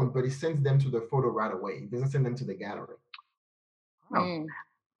phone, but it sends them to the photo right away. It doesn't send them to the gallery. Oh.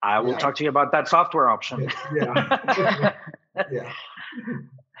 I will talk to you about that software option. Yeah. Yeah.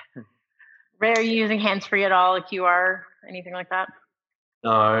 Ray, are you using hands-free at all, a QR, anything like that?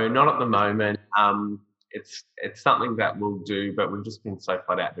 No, not at the moment. It's something that we'll do, but we've just been so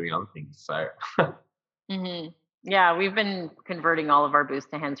flat out doing other things. So. Yeah, we've been converting all of our booths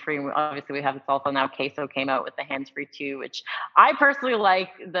to hands-free. Obviously, we have Salsa now. Queso came out with the hands-free too, which I personally like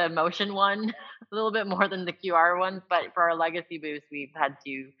the motion one a little bit more than the QR ones. But for our Legacy booths, we've had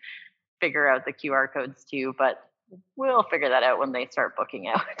to figure out the QR codes too. But we'll figure that out when they start booking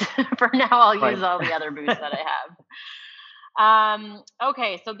out. For now, I'll use all the other booths that I have.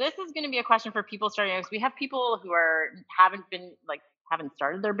 Okay, so this is going to be a question for people starting out, because we have people who haven't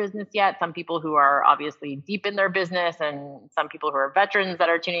started their business yet. Some people who are obviously deep in their business, and some people who are veterans that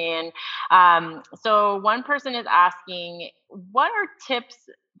are tuning in. So one person is asking, what are tips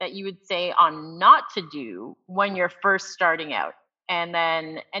that you would say on not to do when you're first starting out? And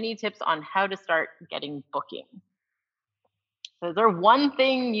then any tips on how to start getting booking? So is there one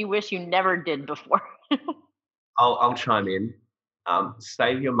thing you wish you never did before? I'll chime in.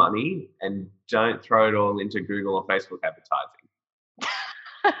 Save your money and don't throw it all into Google or Facebook advertising.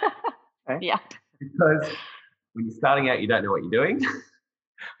 Yeah. Because when you're starting out, you don't know what you're doing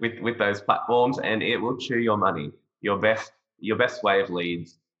with those platforms, and it will chew your money. Your best way of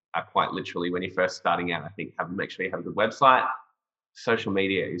leads are quite literally when you're first starting out. I think make sure you have a good website. Social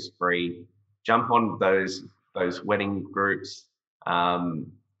media is free. Jump on those wedding groups.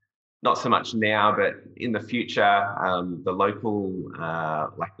 Not so much now, but in the future, the local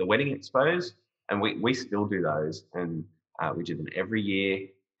like the wedding expos, and we still do those, and we do them every year,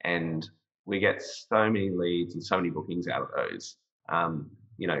 and we get so many leads and so many bookings out of those.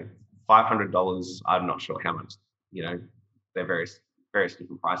 $500, I'm not sure how much, they're various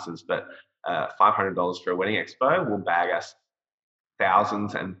different prices, but $500 for a wedding expo will bag us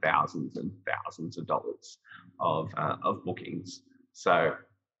thousands and thousands and thousands of dollars of bookings. So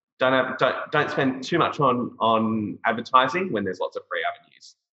don't spend too much on advertising when there's lots of free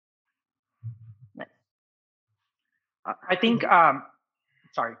avenues. I think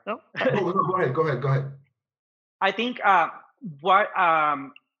sorry. No. Go ahead. I think what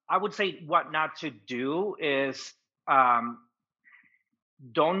I would say what not to do is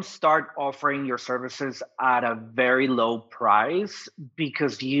don't start offering your services at a very low price,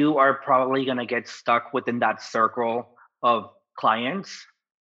 because you are probably going to get stuck within that circle of clients.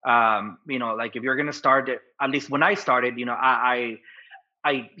 Like if you're going to start, at least when I started, I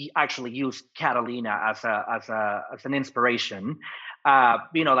actually used Catalina as an inspiration.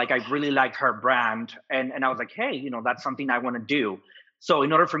 Like I really liked her brand, and I was like, hey, that's something I want to do. So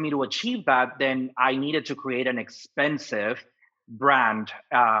in order for me to achieve that, then I needed to create an expensive brand.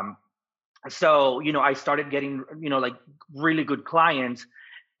 So I started getting like really good clients,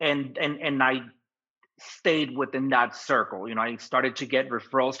 and I stayed within that circle. I started to get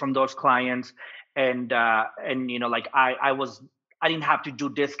referrals from those clients, and like I didn't have to do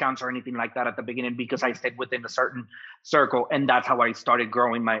discounts or anything like that at the beginning, because I stayed within a certain circle, and that's how I started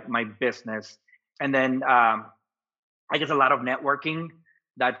growing my business. And then I guess a lot of networking.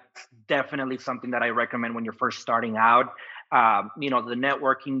 That's definitely something that I recommend when you're first starting out. The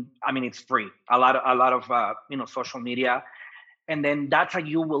networking, I mean, it's free. A lot of social media. And then that's how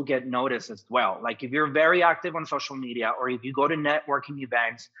you will get noticed as well. Like if you're very active on social media, or if you go to networking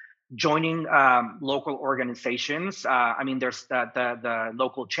events, joining local organizations. There's the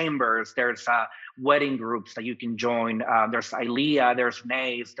local chambers, there's wedding groups that you can join. There's ILEA, there's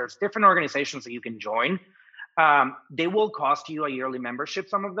NACE, there's different organizations that you can join. They will cost you a yearly membership,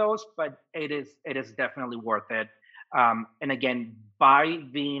 some of those, but it is definitely worth it. And again, by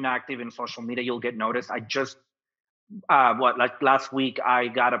being active in social media, you'll get noticed. I just last week I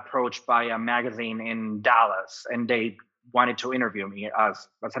got approached by a magazine in Dallas, and they wanted to interview me as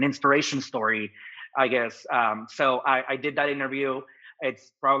an inspiration story, I guess. So I did that interview.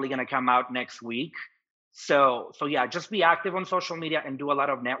 It's probably going to come out next week. So yeah, just be active on social media and do a lot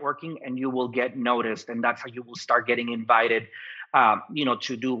of networking, and you will get noticed. And that's how you will start getting invited,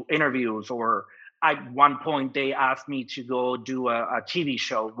 to do interviews. Or at one point they asked me to go do a TV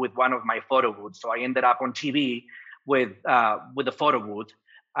show with one of my photo booths. So I ended up on TV with the photo booth.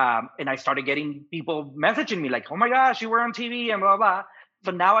 And I started getting people messaging me like, oh my gosh, you were on TV and blah, blah. So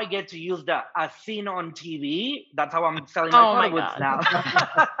now I get to use the "as seen on TV." That's how I'm selling my photo booths now.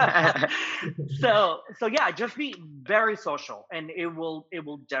 So yeah, just be very social, and it will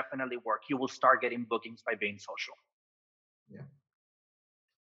definitely work. You will start getting bookings by being social. Yeah.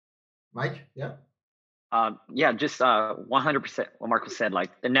 Mike, yeah. Just 100% what Marco said,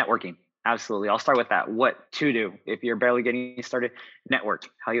 like the networking. Absolutely. I'll start with that. What to do if you're barely getting started? Network.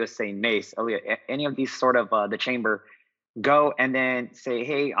 How you was saying, NACE, any of these sort of the chamber, go and then say,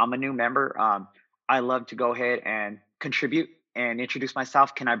 hey, I'm a new member. I love to go ahead and contribute and introduce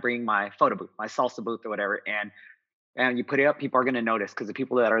myself. Can I bring my photo booth, my salsa booth or whatever? And you put it up, people are going to notice, because the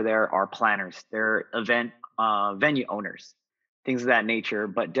people that are there are planners, they're event venue owners, things of that nature.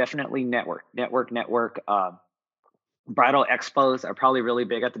 But definitely network. Bridal expos are probably really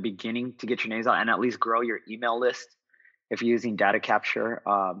big at the beginning to get your names out and at least grow your email list if you're using data capture.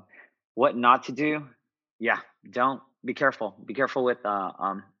 What not to do? Yeah, don't be careful. Be careful with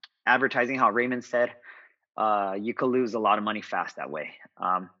advertising. How Raymond said, you could lose a lot of money fast that way.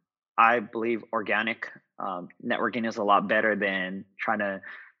 I believe organic networking is a lot better than trying to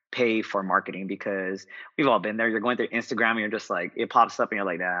pay for marketing, because we've all been there. You're going through Instagram and you're just like, it pops up and you're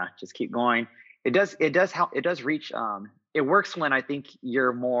like, nah, just keep going. It does help. It does reach. It works when I think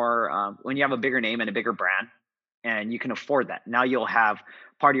you're more when you have a bigger name and a bigger brand, and you can afford that. Now you'll have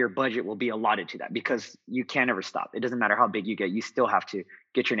part of your budget will be allotted to that, because you can't ever stop. It doesn't matter how big you get. You still have to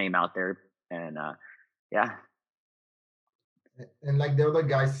get your name out there. And yeah. And like the other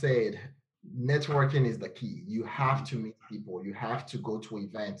guy said, networking is the key. You have to meet people. You have to go to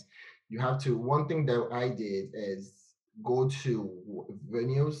events. You have to. One thing that I did is go to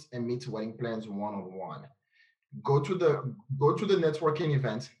venues and meet wedding planners one-on-one. Go to the networking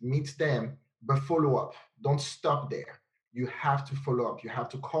events, meet them, but follow up. Don't stop there. You have to follow up. You have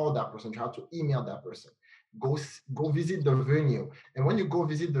to call that person. You have to email that person. Go visit the venue. And when you go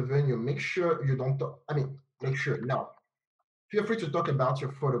visit the venue, make sure you don't talk. Make sure. Now, feel free to talk about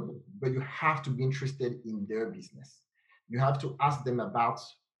your photo booth, but you have to be interested in their business. You have to ask them about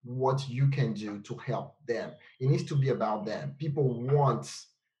what you can do to help them. It needs to be about them. People want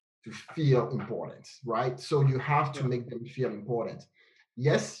to feel important, right? So you have to make them feel important.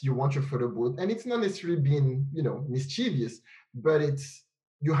 Yes, you want your photo booth, and it's not necessarily being, mischievous, but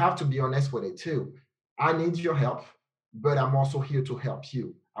you have to be honest with it too. I need your help, but I'm also here to help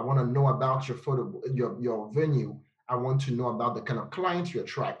you. I want to know about your your venue. I want to know about the kind of clients you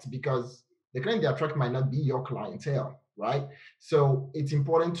attract, because the client they attract might not be your clientele, right? So it's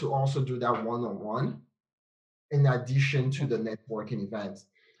important to also do that one-on-one in addition to the networking events.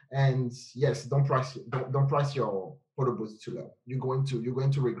 And yes, don't price your photo booths too low. You're going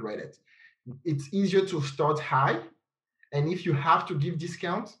to regret it. It's easier to start high, and if you have to give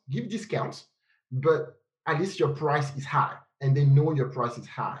discounts, but at least your price is high, and they know your price is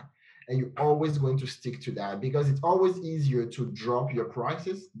high, and you're always going to stick to that, because it's always easier to drop your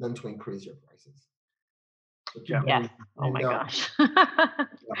prices than to increase your prices. So Yes. Oh and, my gosh. and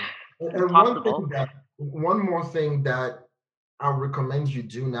Impossible. One more thing that I recommend you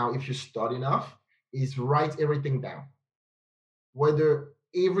do now, if you're starting off, is write everything down. Whether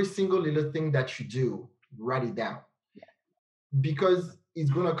every single little thing that you do, write it down. Because it's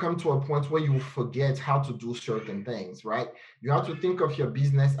going to come to a point where you forget how to do certain things, right? You have to think of your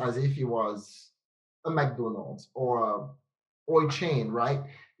business as if it was a McDonald's or a chain, right?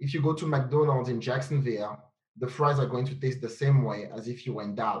 If you go to McDonald's in Jacksonville, the fries are going to taste the same way as if you were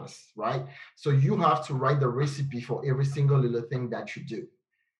in Dallas, right? So you have to write the recipe for every single little thing that you do.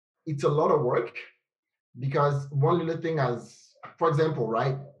 It's a lot of work, because one little thing, as for example,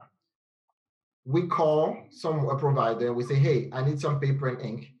 right? We call a provider and we say, hey, I need some paper and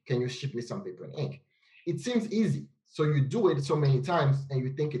ink. Can you ship me some paper and ink? It seems easy. So you do it so many times and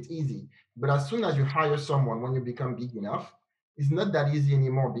you think it's easy. But as soon as you hire someone, when you become big enough, it's not that easy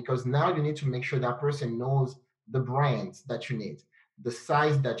anymore, because now you need to make sure that person knows the brands that you need, the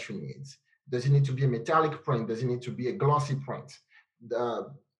size that you need. Does it need to be a metallic print? Does it need to be a glossy print?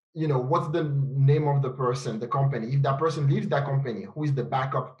 What's the name of the person, the company? If that person leaves that company, who is the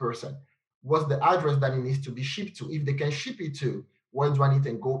backup person? What's the address that it needs to be shipped to? If they can ship it to, where do I need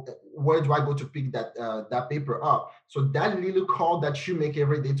to go? Where do I go to pick that paper up? So that little call that you make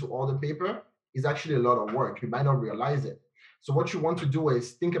every day to order paper is actually a lot of work. You might not realize it. So what you want to do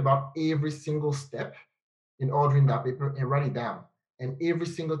is think about every single step in ordering that paper and write it down. And every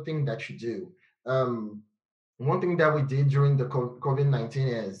single thing that you do. One thing that we did during the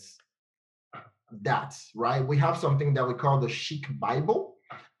COVID-19 is that, right? We have something that we call the Chic Bible.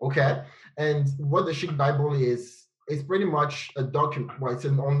 Okay. And what the Chic Bible is pretty much a document. Well, it's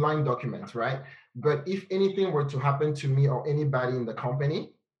an online document, right? But if anything were to happen to me or anybody in the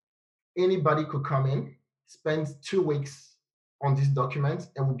company, anybody could come in, spend 2 weeks on this document,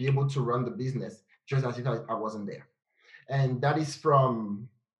 and will be able to run the business just as if I wasn't there. And that is from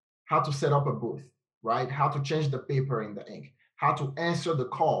how to set up a booth, right? How to change the paper in the ink, how to answer the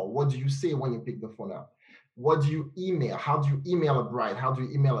call. What do you say when you pick the phone up? What do you email? How do you email a bride? How do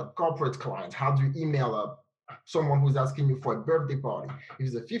you email a corporate client? How do you email someone who's asking you for a birthday party? If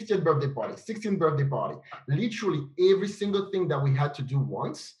it's a 50th birthday party, 16th birthday party, literally every single thing that we had to do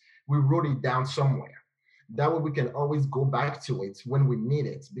once, we wrote it down somewhere. That way we can always go back to it when we need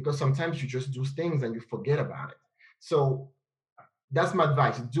it, because sometimes you just do things and you forget about it. So that's my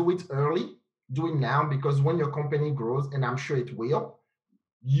advice. Do it early, do it now, because when your company grows, and I'm sure it will,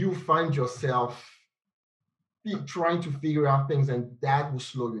 you find yourself trying to figure out things, and that will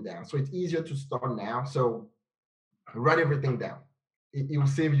slow you down. So it's easier to start now. So write everything down. It will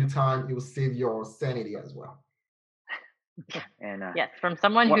save you time. It will save your sanity as well. And yes, from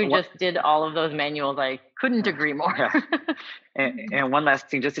someone who just did all of those manuals, I couldn't agree more. and one last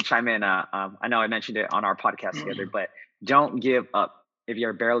thing, just to chime in, I know I mentioned it on our podcast together, but don't give up. If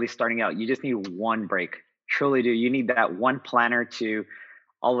you're barely starting out, you just need one break. Truly do. You need that one planner to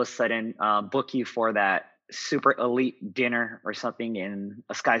all of a sudden book you for that super elite dinner or something in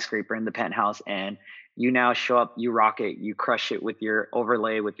a skyscraper in the penthouse, and you now show up, you rock it, you crush it with your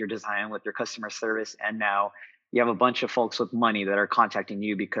overlay, with your design, with your customer service, and now you have a bunch of folks with money that are contacting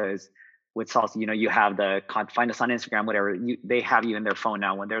you because with Salsa, you have find us on Instagram, whatever. They have you in their phone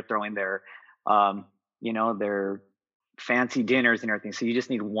now when they're throwing their, their fancy dinners and everything. So you just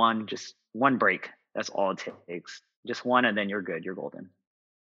need one break. That's all it takes. Just one, and then you're good. You're golden.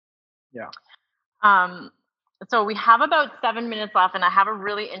 Yeah. So we have about 7 minutes left, and I have a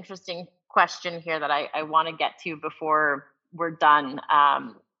really interesting question here that I want to get to before we're done.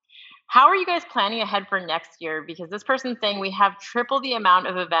 How are you guys planning ahead for next year? Because this person's saying we have triple the amount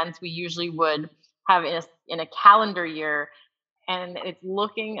of events we usually would have in a calendar year, and it's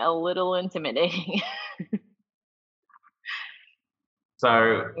looking a little intimidating.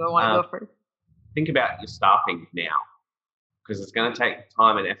 So you want to go first? Think about your staffing now, because it's going to take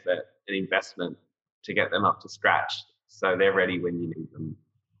time and effort and investment to get them up to scratch. so they're ready when you need them.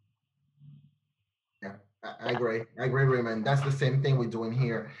 Yeah, I agree. I agree, Raymond. That's the same thing we're doing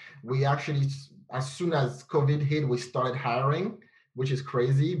here. We actually, as soon as COVID hit, we started hiring, which is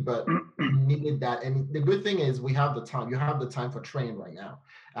crazy, but we needed that. And the good thing is we have the time. You have the time for training right now.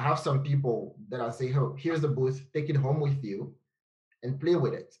 I have some people that I say, oh, here's the booth, take it home with you and play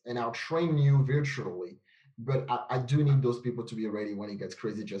with it. And I'll train you virtually. But I do need those people to be ready when it gets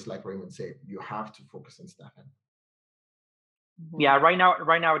crazy, just like Raymond said. You have to focus on staffing. Yeah, right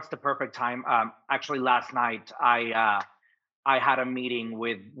now it's the perfect time. Actually, last night I had a meeting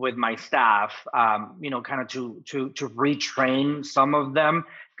with my staff, kind of to retrain some of them,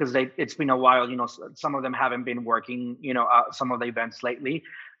 because it's been a while. Some of them haven't been working, some of the events lately.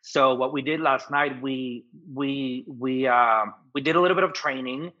 So what we did last night, we did a little bit of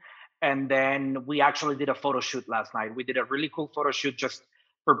training, and then we actually did a photo shoot last night. We did a really cool photo shoot just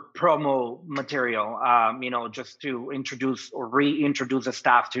for promo material, just to introduce or reintroduce the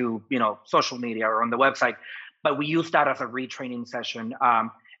staff to, social media or on the website. But we used that as a retraining session.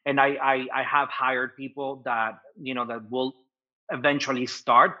 And I have hired people that, that will eventually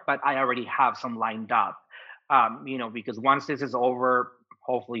start, but I already have some lined up, because once this is over,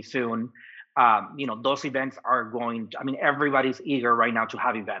 hopefully soon, those events are everybody's eager right now to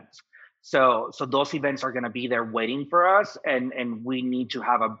have events. So those events are going to be there waiting for us, and we need to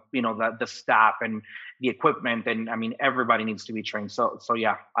have the staff and the equipment, and everybody needs to be trained. So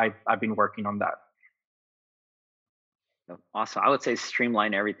yeah, I've been working on that. Awesome. I would say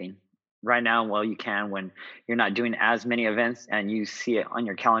streamline everything right now while you can, when you're not doing as many events and you see it on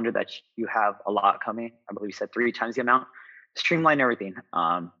your calendar that you have a lot coming. I believe you said 3 times the amount. Streamline everything.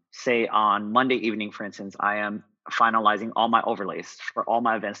 Say on Monday evening, for instance, I am finalizing all my overlays for all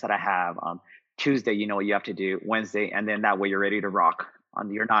my events that I have. Tuesday, you know what you have to do. Wednesday, and then that way you're ready to rock.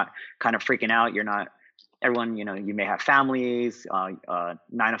 You're not kind of freaking out. You're not, everyone, you may have families, 9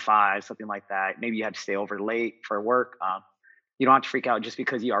 to 5, something like that. Maybe you have to stay over late for work. You don't have to freak out just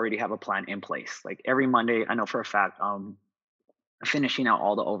because you already have a plan in place. Like every Monday, I know for a fact, finishing out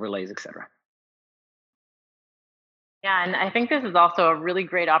all the overlays, etc. Yeah, and I think this is also a really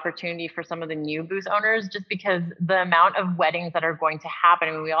great opportunity for some of the new booth owners, just because the amount of weddings that are going to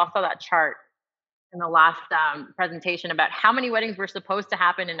happen. We all saw that chart in the last presentation about how many weddings were supposed to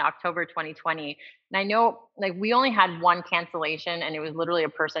happen in October 2020. And I know, we only had one cancellation, and it was literally a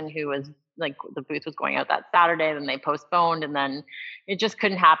person who was the booth was going out that Saturday, then they postponed, and then it just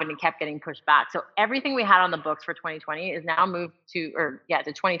couldn't happen and kept getting pushed back. So everything we had on the books for 2020 is now moved to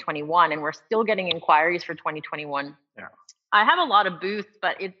 2021, and we're still getting inquiries for 2021. Yeah. I have a lot of booths,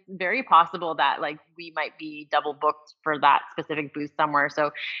 but it's very possible that we might be double booked for that specific booth somewhere.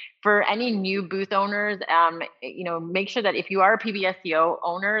 So for any new booth owners, make sure that if you are a PBSCO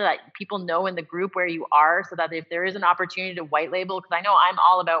owner, that people know in the group where you are, so that if there is an opportunity to white label, because I know I'm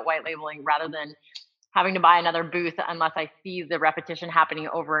all about white labeling rather than having to buy another booth unless I see the repetition happening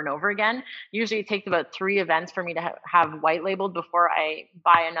over and over again. Usually it takes about 3 events for me to have white labeled before I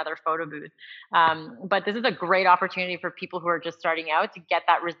buy another photo booth. But this is a great opportunity for people who are just starting out to get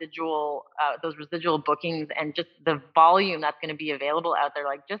that those residual bookings, and just the volume that's going to be available out there.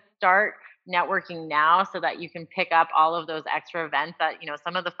 Just start networking now so that you can pick up all of those extra events that,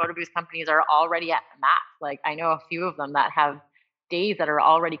 some of the photo booth companies are already at max. I know a few of them that have days that are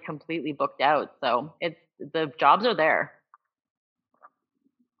already completely booked out. So the jobs are there.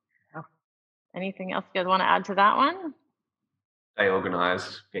 Anything else you guys want to add to that one? Stay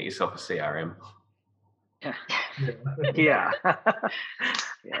organized. Get yourself a CRM. Yeah.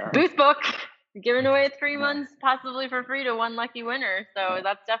 Booth book. Giving away 3 months possibly for free to one lucky winner. So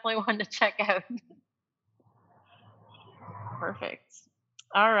that's definitely one to check out. Perfect.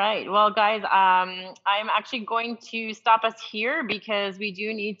 All right. Well, guys, I'm actually going to stop us here because we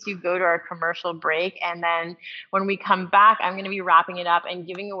do need to go to our commercial break. And then when we come back, I'm going to be wrapping it up and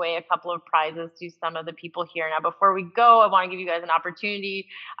giving away a couple of prizes to some of the people here. Now, before we go, I want to give you guys an opportunity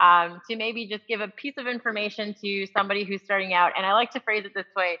to maybe just give a piece of information to somebody who's starting out. And I like to phrase it this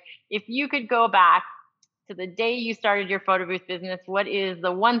way. If you could go back to the day you started your photo booth business, what is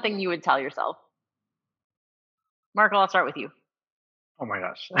the one thing you would tell yourself? Marco, I'll start with you. Oh my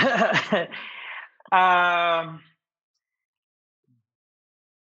gosh.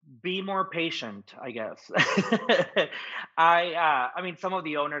 Be more patient, I guess. Some of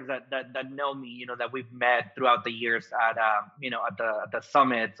the owners that know me, that we've met throughout the years at the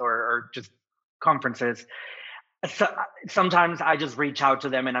summits or just conferences. So sometimes I just reach out to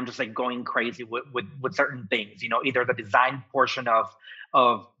them and I'm just going crazy with certain things, either the design portion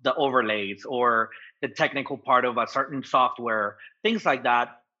of the overlays or the technical part of a certain software, things like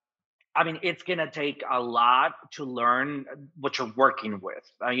that. I mean, it's going to take a lot to learn what you're working with.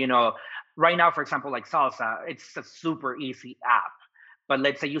 You know, right now, for example, like Salsa, it's a super easy app. But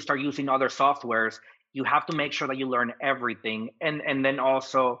let's say you start using other softwares, you have to make sure that you learn everything. And then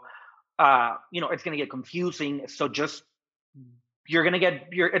also, you know, it's going to get confusing. So just, it's going to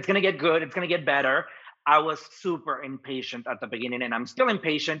get good. It's going to get better. I was super impatient at the beginning and I'm still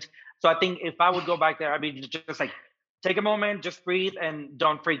impatient. So I think if I would go back there, I'd be just like, take a moment, just breathe, and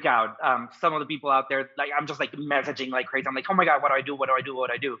don't freak out. Some of the people out there, like I'm just like messaging like crazy. I'm like, oh my god, what do I do? What do I do? What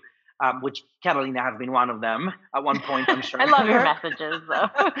do I do? Which Catalina has been one of them at one point, I'm sure. I love your messages though.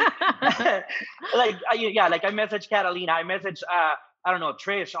 Like I message Catalina, I message I don't know,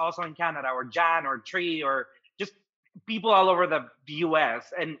 Trish also in Canada, or Jan or Tree, or just people all over the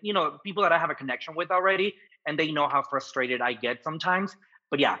US, and you know, people that I have a connection with already, and they know how frustrated I get sometimes.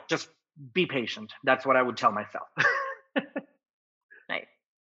 But yeah, just be patient. That's what I would tell myself. Nice.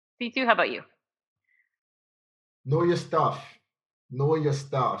 C2, how about you? Know your stuff. Know your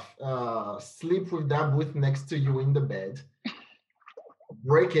stuff. Sleep with that booth next to you in the bed.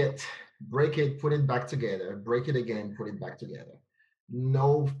 Break it, put it back together. Break it again, put it back together.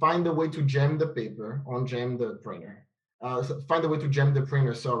 No, find a way to jam the paper, unjam the printer. Find a way to jam the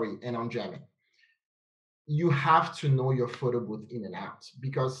printer, and unjam it. You have to know your photo booth in and out,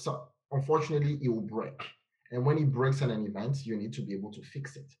 because unfortunately it will break. And when it breaks at an event, you need to be able to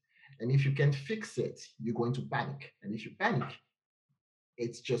fix it. And if you can't fix it, you're going to panic. And if you panic,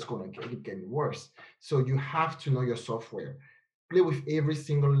 it's just going to keep getting worse. So you have to know your software. Play with every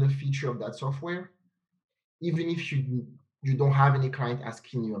single little feature of that software, even if you don't have any client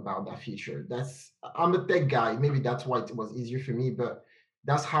asking you about that feature. I'm a tech guy. Maybe that's why it was easier for me, but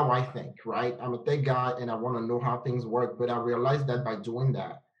that's how I think, right? I'm a tech guy and I want to know how things work. But I realized that by doing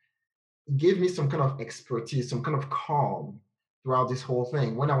that, it gave me some kind of expertise, some kind of calm throughout this whole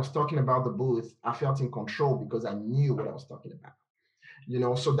thing. When I was talking about the booth, I felt in control because I knew what I was talking about. You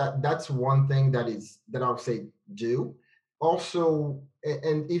know, so that's one thing that I would say do. Also,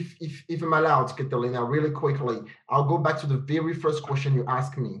 and if I'm allowed, Catalina, really quickly, I'll go back to the very first question you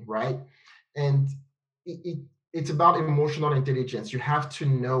asked me, right? And it's about emotional intelligence. You have to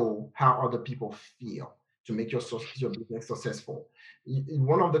know how other people feel to make your business successful.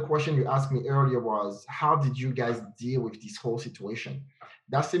 One of the questions you asked me earlier was, how did you guys deal with this whole situation?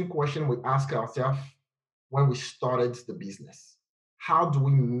 That same question we ask ourselves when we started the business. How do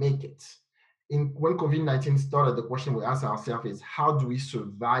we make it? When COVID-19 started, the question we asked ourselves is, how do we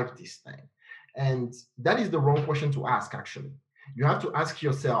survive this thing? And that is the wrong question to ask, actually. You have to ask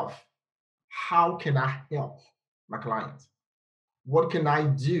yourself, how can I help my clients? What can I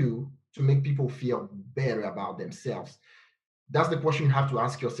do to make people feel better about themselves? That's the question you have to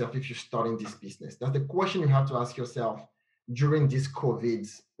ask yourself if you're starting this business. That's the question you have to ask yourself during this COVID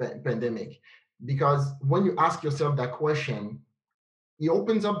pandemic. Because when you ask yourself that question, it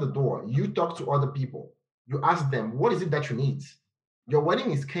opens up the door. You talk to other people. You ask them, what is it that you need? Your wedding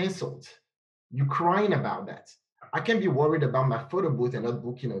is canceled. You're crying about that. I can't be worried about my photo booth and not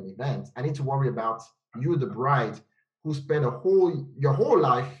booking an event. I need to worry about you, the bride, who spent your whole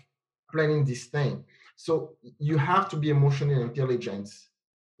life planning this thing. So you have to be emotionally intelligent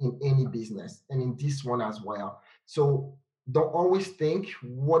in any business, and in this one as well. So don't always think,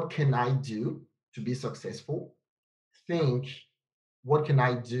 what can I do to be successful? Think, what can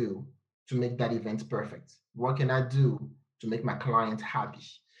I do to make that event perfect? What can I do to make my client happy?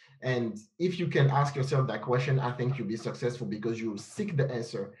 And if you can ask yourself that question, I think you'll be successful, because you will seek the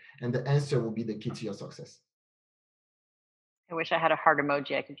answer, and the answer will be the key to your success. I wish I had a heart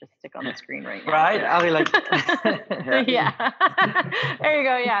emoji I could just stick on the screen right now. Right? I'll be like, yeah. There you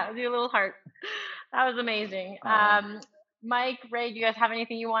go. Yeah, do a little heart. That was amazing. Mike, Ray, do you guys have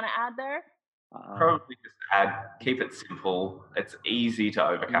anything you want to add there? Probably just add, keep it simple. It's easy to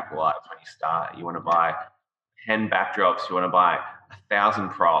overcapitalize when you start. You want to buy 10 backdrops, you want to buy 1,000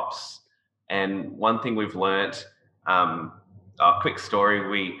 props. And one thing we've learned, a quick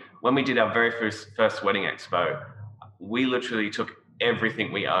story, when we did our very first wedding expo, we literally took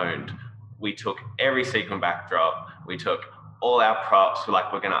everything we owned. We took every sequin backdrop, we took all our props. We're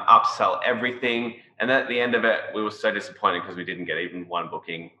like, we're going to upsell everything. And then at the end of it, we were so disappointed because we didn't get even one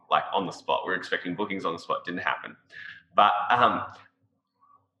booking, like on the spot. We were expecting bookings on the spot, didn't happen. But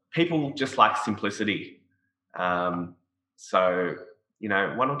people just like simplicity. So, you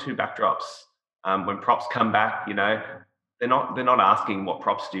know, 1 or 2 backdrops. When props come back, you know, they're not asking what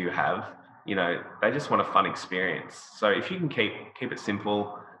props do you have. You know, they just want a fun experience. So if you can keep it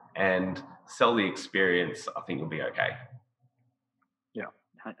simple and sell the experience, I think you'll be okay. Yeah,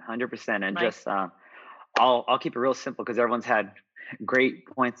 100%. And just I'll keep it real simple, because everyone's had Great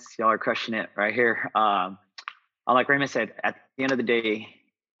points. Y'all are crushing it right here. Like Raymond said, at the end of the day,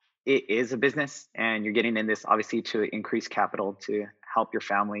 it is a business, and you're getting in this obviously to increase capital to help your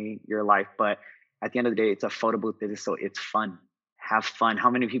family, your life. But at the end of the day, it's a photo booth business, so it's fun. Have fun. How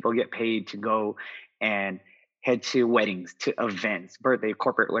many people get paid to go and head to weddings, to events, birthday,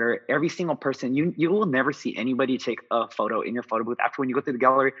 corporate, whatever? Every single person, you will never see anybody take a photo in your photo booth after when you go through the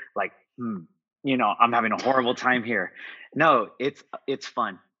gallery, like, I'm having a horrible time here. No, it's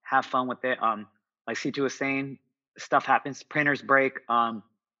fun. Have fun with it. Like C2 was saying, stuff happens, printers break,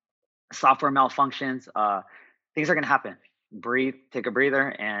 software malfunctions, things are going to happen. Breathe, take a breather,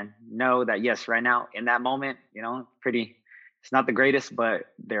 and know that, yes, right now in that moment, it's not the greatest, but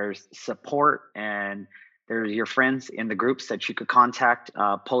there's support, and there's your friends in the groups that you could contact,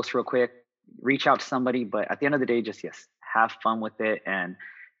 post real quick, reach out to somebody. But at the end of the day, just, yes, have fun with it. And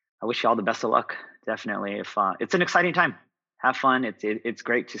I wish you all the best of luck. Definitely. If it's an exciting time, have fun. It's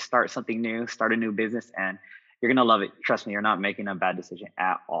great to start something new, start a new business, and you're going to love it. Trust me, you're not making a bad decision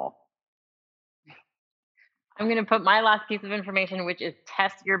at all. I'm going to put my last piece of information, which is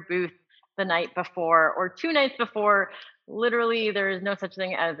test your booth the night before or 2 nights before. Literally, there is no such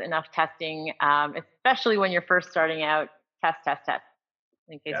thing as enough testing, especially when you're first starting out. Test.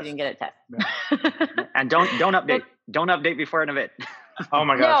 In case you didn't get it, test. Yeah. And don't update. Don't update before an event. Oh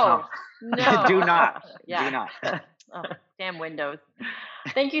my gosh, no. Do not. Yeah. Do not. Oh, damn Windows.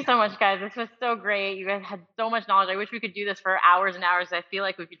 Thank you so much, guys. This was so great. You guys had so much knowledge. I wish we could do this for hours and hours. I feel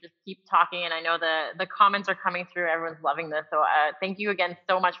like we could just keep talking, and I know the comments are coming through. Everyone's loving this. So thank you again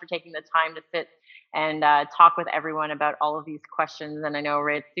so much for taking the time to sit and talk with everyone about all of these questions. And I know,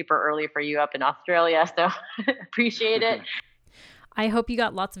 Ray, it's super early for you up in Australia, so appreciate it. I hope you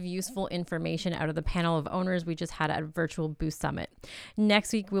got lots of useful information out of the panel of owners we just had at Virtual Booth Summit.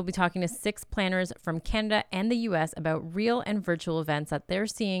 Next week, we'll be talking to 6 planners from Canada and the US about real and virtual events that they're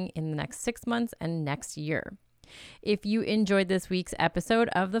seeing in the next 6 months and next year. If you enjoyed this week's episode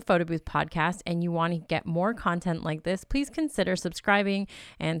of the Photo Booth Podcast and you want to get more content like this, please consider subscribing.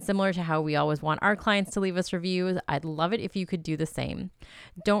 And similar to how we always want our clients to leave us reviews, I'd love it if you could do the same.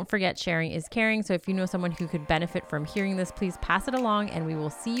 Don't forget, sharing is caring. So if you know someone who could benefit from hearing this, please pass it along, and we will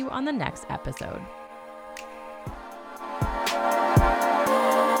see you on the next episode.